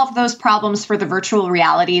haven't solved those problems for the virtual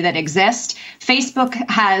reality that exist. Facebook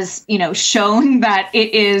has, shown that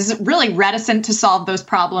it is really reticent to solve those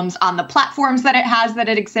problems on the platforms that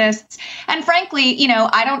it exists. And frankly,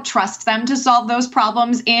 I don't trust them to solve those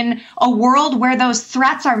problems in a world where those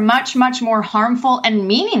threats are much, much more harmful and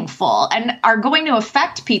meaningful and are going to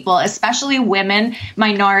affect people, especially women,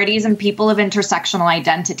 minorities, and people of intersectional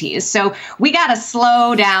identities. So we got to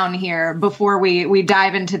slow down here before we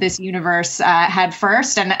dive into this universe head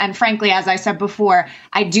first. And frankly, as I said before,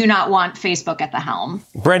 I do not want Facebook at the helm.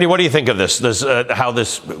 Brandy, what do you think of this? Because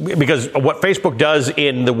what Facebook does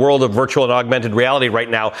in the world of virtual and augmented reality right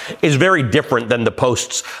now is very different than the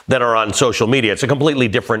posts that are on social media. It's a completely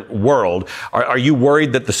different world. Are you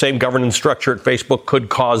worried that the same governance structure at Facebook could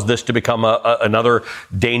cause this to become another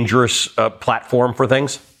dangerous platform for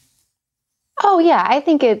things? Oh, yeah, I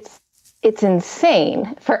think it's it's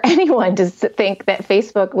insane for anyone to think that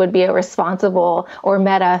Facebook would be a responsible, or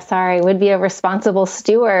Meta, would be a responsible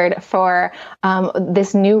steward for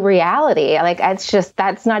this new reality. Like, it's just,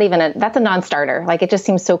 that's a non-starter. Like, it just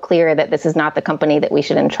seems so clear that this is not the company that we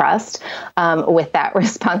should entrust with that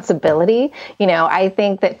responsibility. I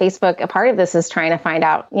think that Facebook, a part of this is trying to find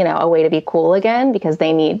out, a way to be cool again, because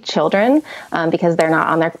they need children, because they're not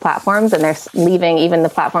on their platforms, and they're leaving even the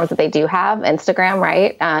platforms that they do have, Instagram,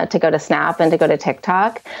 right, to go to Snap and to go to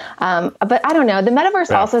TikTok. But I don't know. The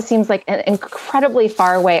metaverse also seems like an incredibly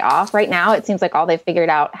far way off right now. It seems like all they've figured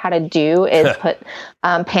out how to do is put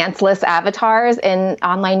pantsless avatars in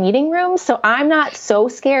online meeting rooms. So I'm not so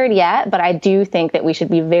scared yet, but I do think that we should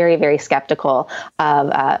be very, very skeptical of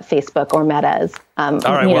Facebook or Meta's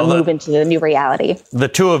move into the new reality. The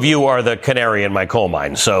two of you are the canary in my coal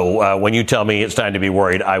mine. So when you tell me it's time to be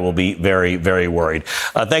worried, I will be very, very worried.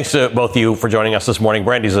 Thanks to both of you for joining us this morning.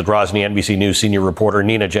 Brandy Zadrozny, NBC News senior reporter.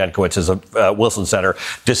 Nina Jankowicz is a Wilson Center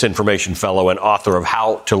disinformation fellow and author of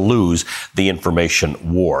How to Lose the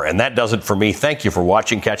Information War. And that does it for me. Thank you for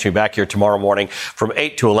watching. Catch me back here tomorrow morning from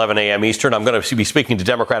 8 to 11 a.m. Eastern. I'm going to be speaking to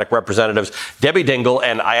Democratic Representatives Debbie Dingell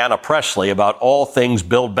and Ayanna Pressley about all things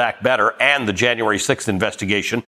Build Back Better and the January 6th investigation.